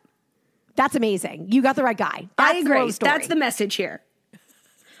that. That's amazing. You got the right guy. I agree. That's the message here.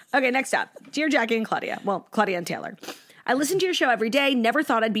 Okay, next up. Dear Jackie and Claudia. Well, Claudia and Taylor. I listen to your show every day. Never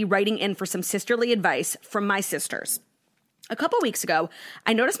thought I'd be writing in for some sisterly advice from my sisters. A couple weeks ago,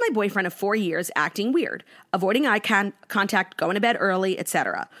 I noticed my boyfriend of 4 years acting weird, avoiding eye contact, going to bed early,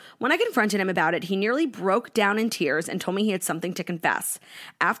 etc. When I confronted him about it, he nearly broke down in tears and told me he had something to confess.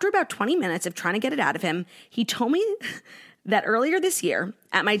 After about 20 minutes of trying to get it out of him, he told me that earlier this year,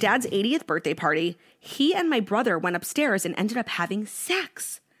 at my dad's 80th birthday party, he and my brother went upstairs and ended up having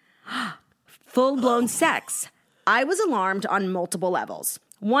sex. Full-blown sex. I was alarmed on multiple levels.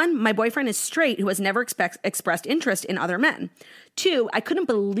 1, my boyfriend is straight who has never expressed interest in other men. 2, I couldn't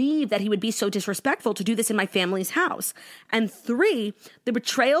believe that he would be so disrespectful to do this in my family's house. And 3, the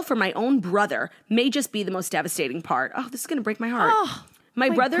betrayal from my own brother may just be the most devastating part. Oh, this is going to break my heart. Oh, my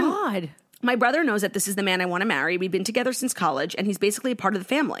God. My brother knows that this is the man I want to marry. We've been together since college, and he's basically a part of the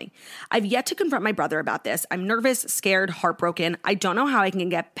family. I've yet to confront my brother about this. I'm nervous, scared, heartbroken. I don't know how I can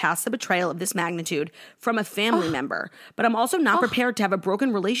get past the betrayal of this magnitude from a family member, but I'm also not prepared to have a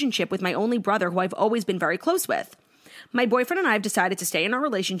broken relationship with my only brother who I've always been very close with. My boyfriend and I have decided to stay in our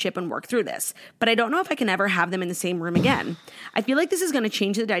relationship and work through this, but I don't know if I can ever have them in the same room again. I feel like this is going to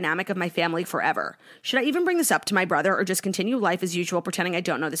change the dynamic of my family forever. Should I even bring this up to my brother or just continue life as usual pretending I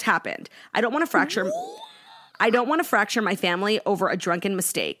don't know this happened? I don't want to fracture my family over a drunken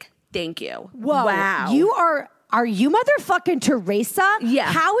mistake. Thank you. Whoa. Wow. Are you motherfucking Teresa?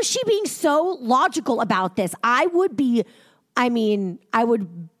 Yeah. How is she being so logical about this? I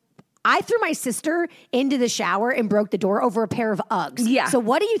threw my sister into the shower and broke the door over a pair of Uggs. Yeah. So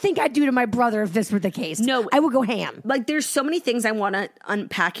what do you think I'd do to my brother if this were the case? No. I would go ham. Like, there's so many things I want to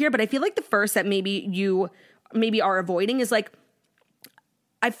unpack here, but I feel like the first that maybe you are avoiding is like,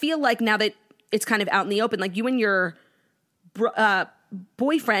 I feel like now that it's kind of out in the open, like you and your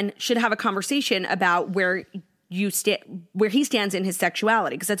boyfriend should have a conversation about where he stands in his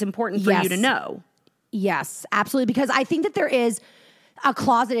sexuality, because that's important for you to know. Yes, absolutely. Because I think that there is a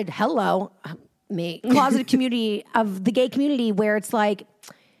closeted community of the gay community where it's like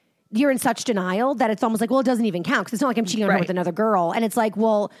you're in such denial that it's almost like, well, it doesn't even count because it's not like I'm cheating on her with another girl. And it's like,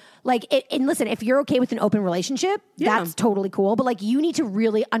 well, and listen, if you're okay with an open relationship, that's totally cool. But like, you need to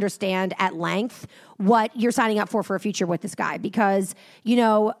really understand at length what you're signing up for a future with this guy, because, you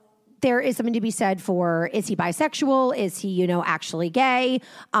know, there is something to be said for, is he bisexual? Is he, actually gay?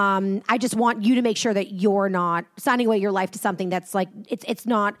 I just want you to make sure that you're not signing away your life to something that's like, it's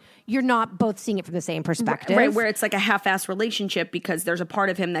not, you're not both seeing it from the same perspective. Right, where it's like a half-assed relationship because there's a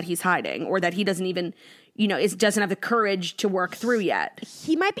part of him that he's hiding or that he doesn't even, doesn't have the courage to work through yet.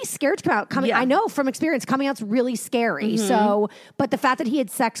 He might be scared to come out. I know from experience, coming out's really scary. Mm-hmm. So, but the fact that he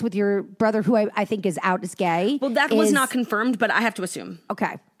had sex with your brother, who I think is out as gay. Well, that was not confirmed, but I have to assume.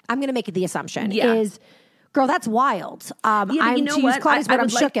 Okay. I'm going to make it the assumption is, girl, that's wild. But you know what? I'm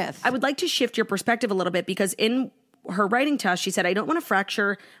shooketh. I would like to shift your perspective a little bit, because in her writing to us, she said, I don't want to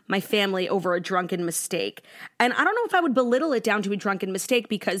fracture my family over a drunken mistake. And I don't know if I would belittle it down to a drunken mistake,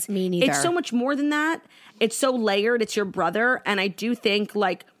 because Me neither. It's so much more than that. It's so layered. It's your brother. And I do think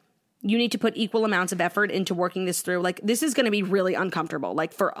like you need to put equal amounts of effort into working this through. Like, this is going to be really uncomfortable,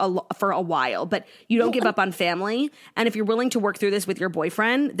 like for a while, but you don't give up on family. And if you're willing to work through this with your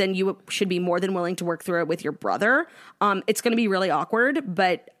boyfriend, then you should be more than willing to work through it with your brother. It's going to be really awkward,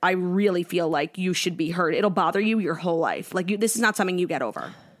 but I really feel like you should be heard. It'll bother you your whole life. Like, this is not something you get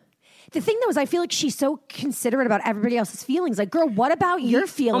over. The thing, though, is I feel like she's so considerate about everybody else's feelings. Like, girl, what about your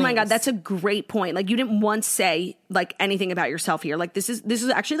feelings? Oh my God, that's a great point. Like, you didn't once say like anything about yourself here. Like, this is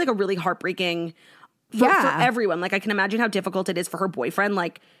actually like a really heartbreaking for everyone. Like, I can imagine how difficult it is for her boyfriend,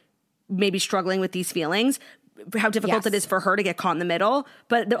 like maybe struggling with these feelings, how difficult it is for her to get caught in the middle.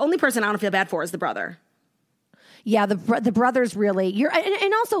 But the only person I don't feel bad for is the brother. Yeah, the brother's really,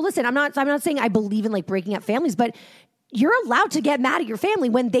 and also listen, I'm not saying I believe in like breaking up families, but you're allowed to get mad at your family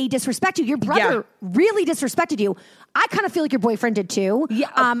when they disrespect you. Your brother really disrespected you. I kind of feel like your boyfriend did too. Yeah,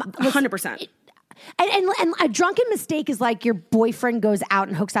 100%. And a drunken mistake is like your boyfriend goes out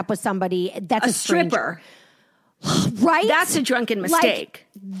and hooks up with somebody that's a stripper. Right? That's a drunken mistake. Like,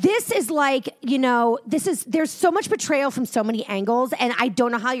 this is like, there's so much betrayal from so many angles, and I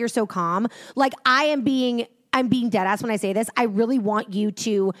don't know how you're so calm. Like, I'm being dead ass when I say this. I really want you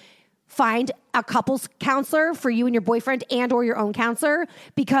to find a couples counselor for you and your boyfriend, and or your own counselor,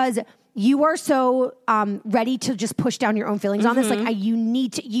 because you are so ready to just push down your own feelings on this. Like, you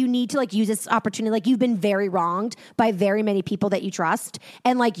need to like use this opportunity. Like, you've been very wronged by very many people that you trust,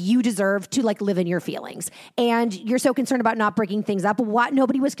 and like you deserve to like live in your feelings. And you're so concerned about not breaking things up. What?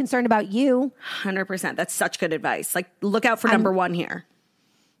 Nobody was concerned about you. 100%. That's such good advice. Like, look out for number one here.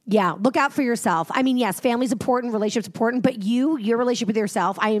 Yeah, look out for yourself. I mean, yes, family's important, relationships important, but your relationship with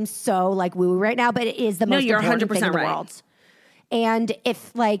yourself, I am so like woo-woo right now, but it is the most important thing in the world. And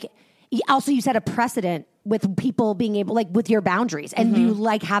if like, also you set a precedent with people being able, like with your boundaries, and you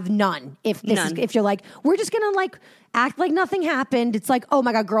like have none. If you're like, we're just going to like act like nothing happened. It's like, oh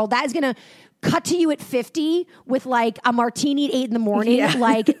my God, girl, that is going to cut to you at 50 with like a martini at 8 a.m,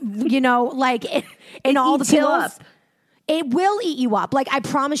 like, like, and all the pills. It will eat you up. Like, I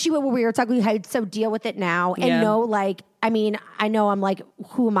promise you it will rear its ugly head, so deal with it now. And know, like, I mean, I know I'm like,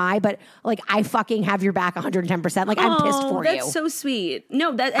 who am I? But, like, I fucking have your back 110%. Like, I'm pissed for you. That's so sweet.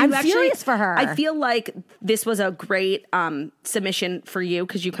 No, I'm furious for her. I feel like this was a great submission for you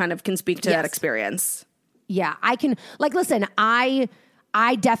because you kind of can speak to that experience. Yeah, I can. Like, listen, I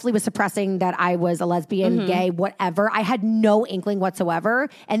definitely was suppressing that I was a lesbian, gay, whatever. I had no inkling whatsoever.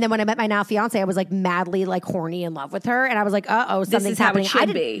 And then when I met my now fiance, I was like madly like horny in love with her. And I was like, something's happening. This is how it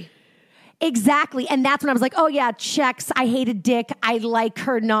should be. Exactly. And that's when I was like, oh yeah, checks. I hated dick. I like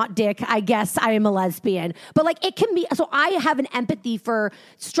her, not dick. I guess I am a lesbian. But like it can be, so I have an empathy for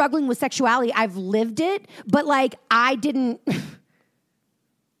struggling with sexuality. I've lived it, but like I didn't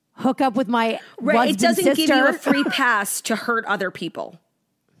hook up with my It doesn't sister. give you a free pass to hurt other people.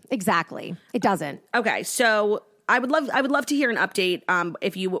 Exactly. It doesn't. Okay, so I would love to hear an update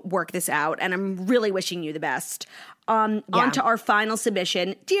if you work this out, and I'm really wishing you the best. On to our final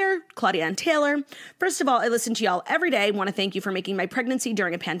submission. Dear Claudia and Taylor, first of all, I listen to y'all every day. Want to thank you for making my pregnancy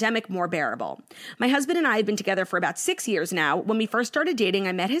during a pandemic more bearable. My husband and I have been together for about 6 years now. When we first started dating,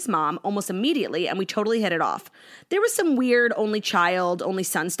 I met his mom almost immediately, and we totally hit it off. There was some weird only child, only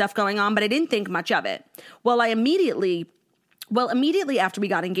son stuff going on, but I didn't think much of it. Immediately after we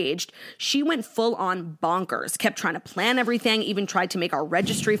got engaged, she went full on bonkers, kept trying to plan everything, even tried to make our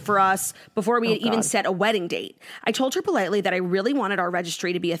registry for us before we had even set a wedding date. I told her politely that I really wanted our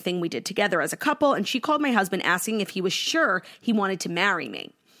registry to be a thing we did together as a couple, and she called my husband asking if he was sure he wanted to marry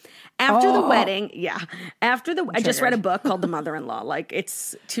me. After the wedding, I just read a book called The Mother-in-Law. Like,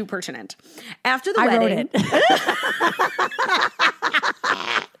 it's too pertinent. After the wedding. Wrote it.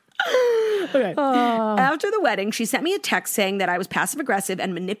 Okay. After the wedding, she sent me a text saying that I was passive-aggressive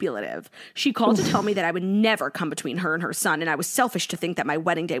and manipulative. She called to tell me that I would never come between her and her son, and I was selfish to think that my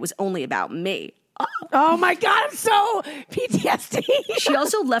wedding day was only about me. Oh my God, I'm so PTSD. She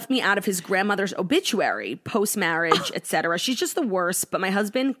also left me out of his grandmother's obituary, post-marriage, etc. She's just the worst, but my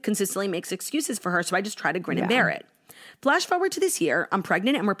husband consistently makes excuses for her, so I just try to grin and bear it. Flash forward to this year, I'm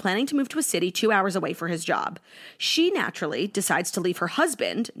pregnant and we're planning to move to a city 2 hours away for his job. She naturally decides to leave her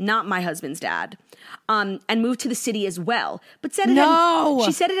husband, not my husband's dad, and move to the city as well. But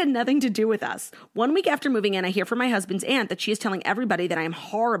she said it had nothing to do with us. 1 week after moving in, I hear from my husband's aunt that she is telling everybody that I am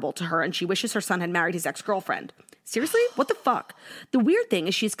horrible to her and she wishes her son had married his ex-girlfriend. Seriously? What the fuck? The weird thing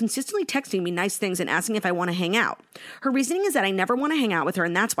is she's consistently texting me nice things and asking if I want to hang out. Her reasoning is that I never want to hang out with her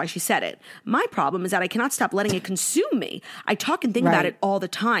and that's why she said it. My problem is that I cannot stop letting it consume me. I talk and think about it all the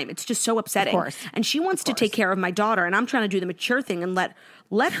time. It's just so upsetting. Of course. And she wants to take care of my daughter and I'm trying to do the mature thing and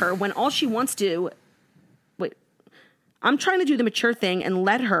let her when all she wants to... I'm trying to do the mature thing and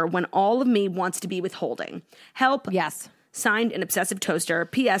let her when all of me wants to be withholding. Help. Yes. Signed, an obsessive toaster.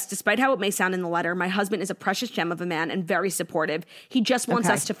 P.S. Despite how it may sound in the letter, my husband is a precious gem of a man and very supportive. He just wants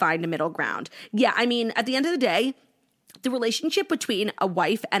us to find a middle ground. Yeah, I mean, at the end of the day, the relationship between a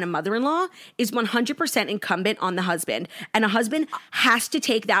wife and a mother-in-law is 100% incumbent on the husband. And a husband has to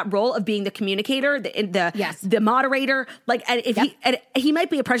take that role of being the communicator, the moderator. Like, and if he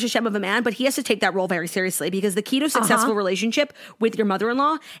might be a precious gem of a man, but he has to take that role very seriously because the key to a successful relationship with your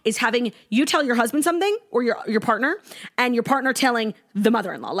mother-in-law is having you tell your husband something or your partner and your partner telling the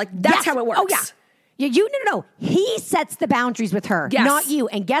mother-in-law. Like, that's how it works. Oh, yeah. No. He sets the boundaries with her, not you.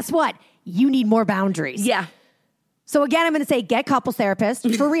 And guess what? You need more boundaries. Yeah. So again, I'm going to say get couples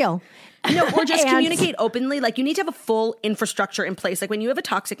therapists for real. No, or just communicate openly. Like, you need to have a full infrastructure in place. Like, when you have a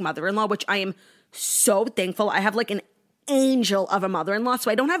toxic mother-in-law, which I am so thankful. I have like an angel of a mother-in-law. So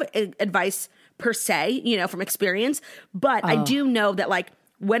I don't have advice per se, from experience. But I do know that like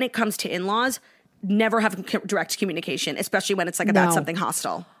when it comes to in-laws, never have direct communication, especially when it's like about something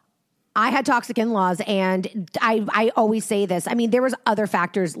hostile. I had toxic in-laws and I always say this. I mean, there was other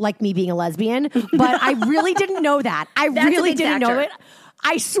factors like me being a lesbian, but I really didn't know that. I really didn't know it.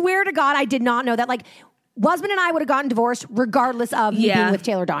 I swear to God, I did not know that. Like, husband and I would have gotten divorced regardless of me being with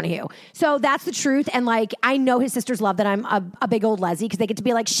Taylor Donahue. So that's the truth. And like, I know his sisters love that I'm a big old leslie because they get to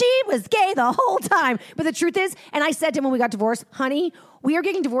be like, she was gay the whole time. But the truth is, and I said to him when we got divorced, honey, we are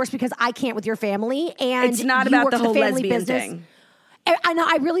getting divorced because I can't with your family. And it's not about the whole lesbian thing. I know.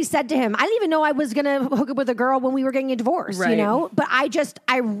 I really said to him, I didn't even know I was going to hook up with a girl when we were getting a divorce, But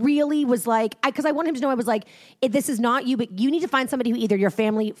I really was like, because I wanted him to know I was like, this is not you, but you need to find somebody who either your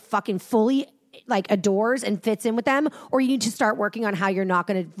family fucking fully like adores and fits in with them, or you need to start working on how you're not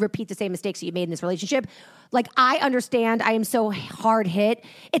going to repeat the same mistakes that you made in this relationship. Like, I understand I am so hard hit.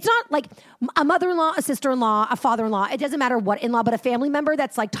 It's not like a mother-in-law, a sister-in-law, a father-in-law. It doesn't matter what in-law, but a family member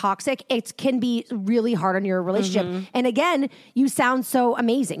that's like toxic, it can be really hard on your relationship. Mm-hmm. And again, you sound so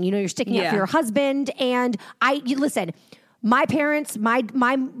amazing. You're sticking up for your husband. And listen, My parents, my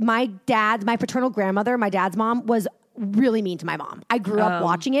dad, my paternal grandmother, my dad's mom was really mean to my mom. I grew up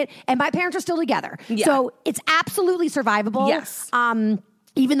watching it, and my parents are still together. Yeah. So it's absolutely survivable. Yes.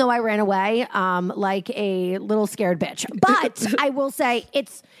 Even though I ran away like a little scared bitch. But I will say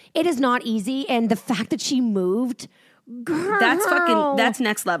it is not easy. And the fact that she moved, girl. That's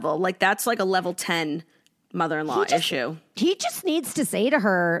next level. Like, that's like a level 10 mother-in-law issue. He just needs to say to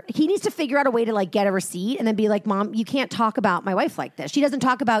her, he needs to figure out a way to like get a receipt and then be like, Mom, you can't talk about my wife like this. She doesn't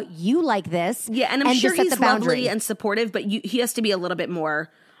talk about you like this. Yeah, and I'm sure he's lovely and supportive, but he has to be a little bit more,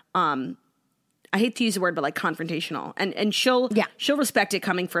 I hate to use the word, but like confrontational. And she'll respect it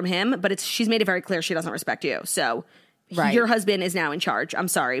coming from him, but she's made it very clear she doesn't respect you. So your husband is now in charge. I'm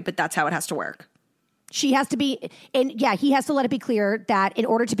sorry, but that's how it has to work. She has to be, and he has to let it be clear that in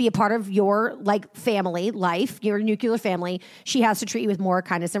order to be a part of your like family life, your nuclear family, she has to treat you with more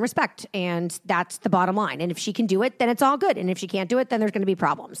kindness and respect. And that's the bottom line. And if she can do it, then it's all good. And if she can't do it, then there's going to be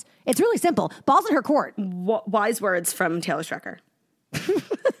problems. It's really simple. Ball's in her court. Wise words from Taylor Strecker.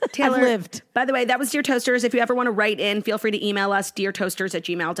 Taylor, I've lived. By the way, that was Dear Toasters. If you ever want to write in, feel free to email us,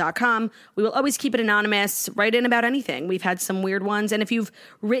 deartoasters@gmail.com. We will always keep it anonymous. Write in about anything. We've had some weird ones. And if you've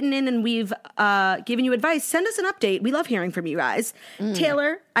written in and we've given you advice, send us an update. We love hearing from you guys.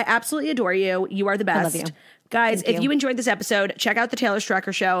 Taylor, I absolutely adore you. You are the best. I love you. Guys, if you enjoyed this episode, check out The Taylor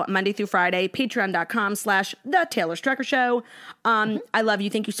Strecker Show Monday through Friday, patreon.com/The Taylor Strecker Show. I love you.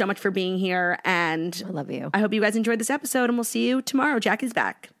 Thank you so much for being here. And I love you. I hope you guys enjoyed this episode, and we'll see you tomorrow. Jackie's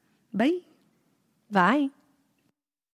back. Bye. Bye.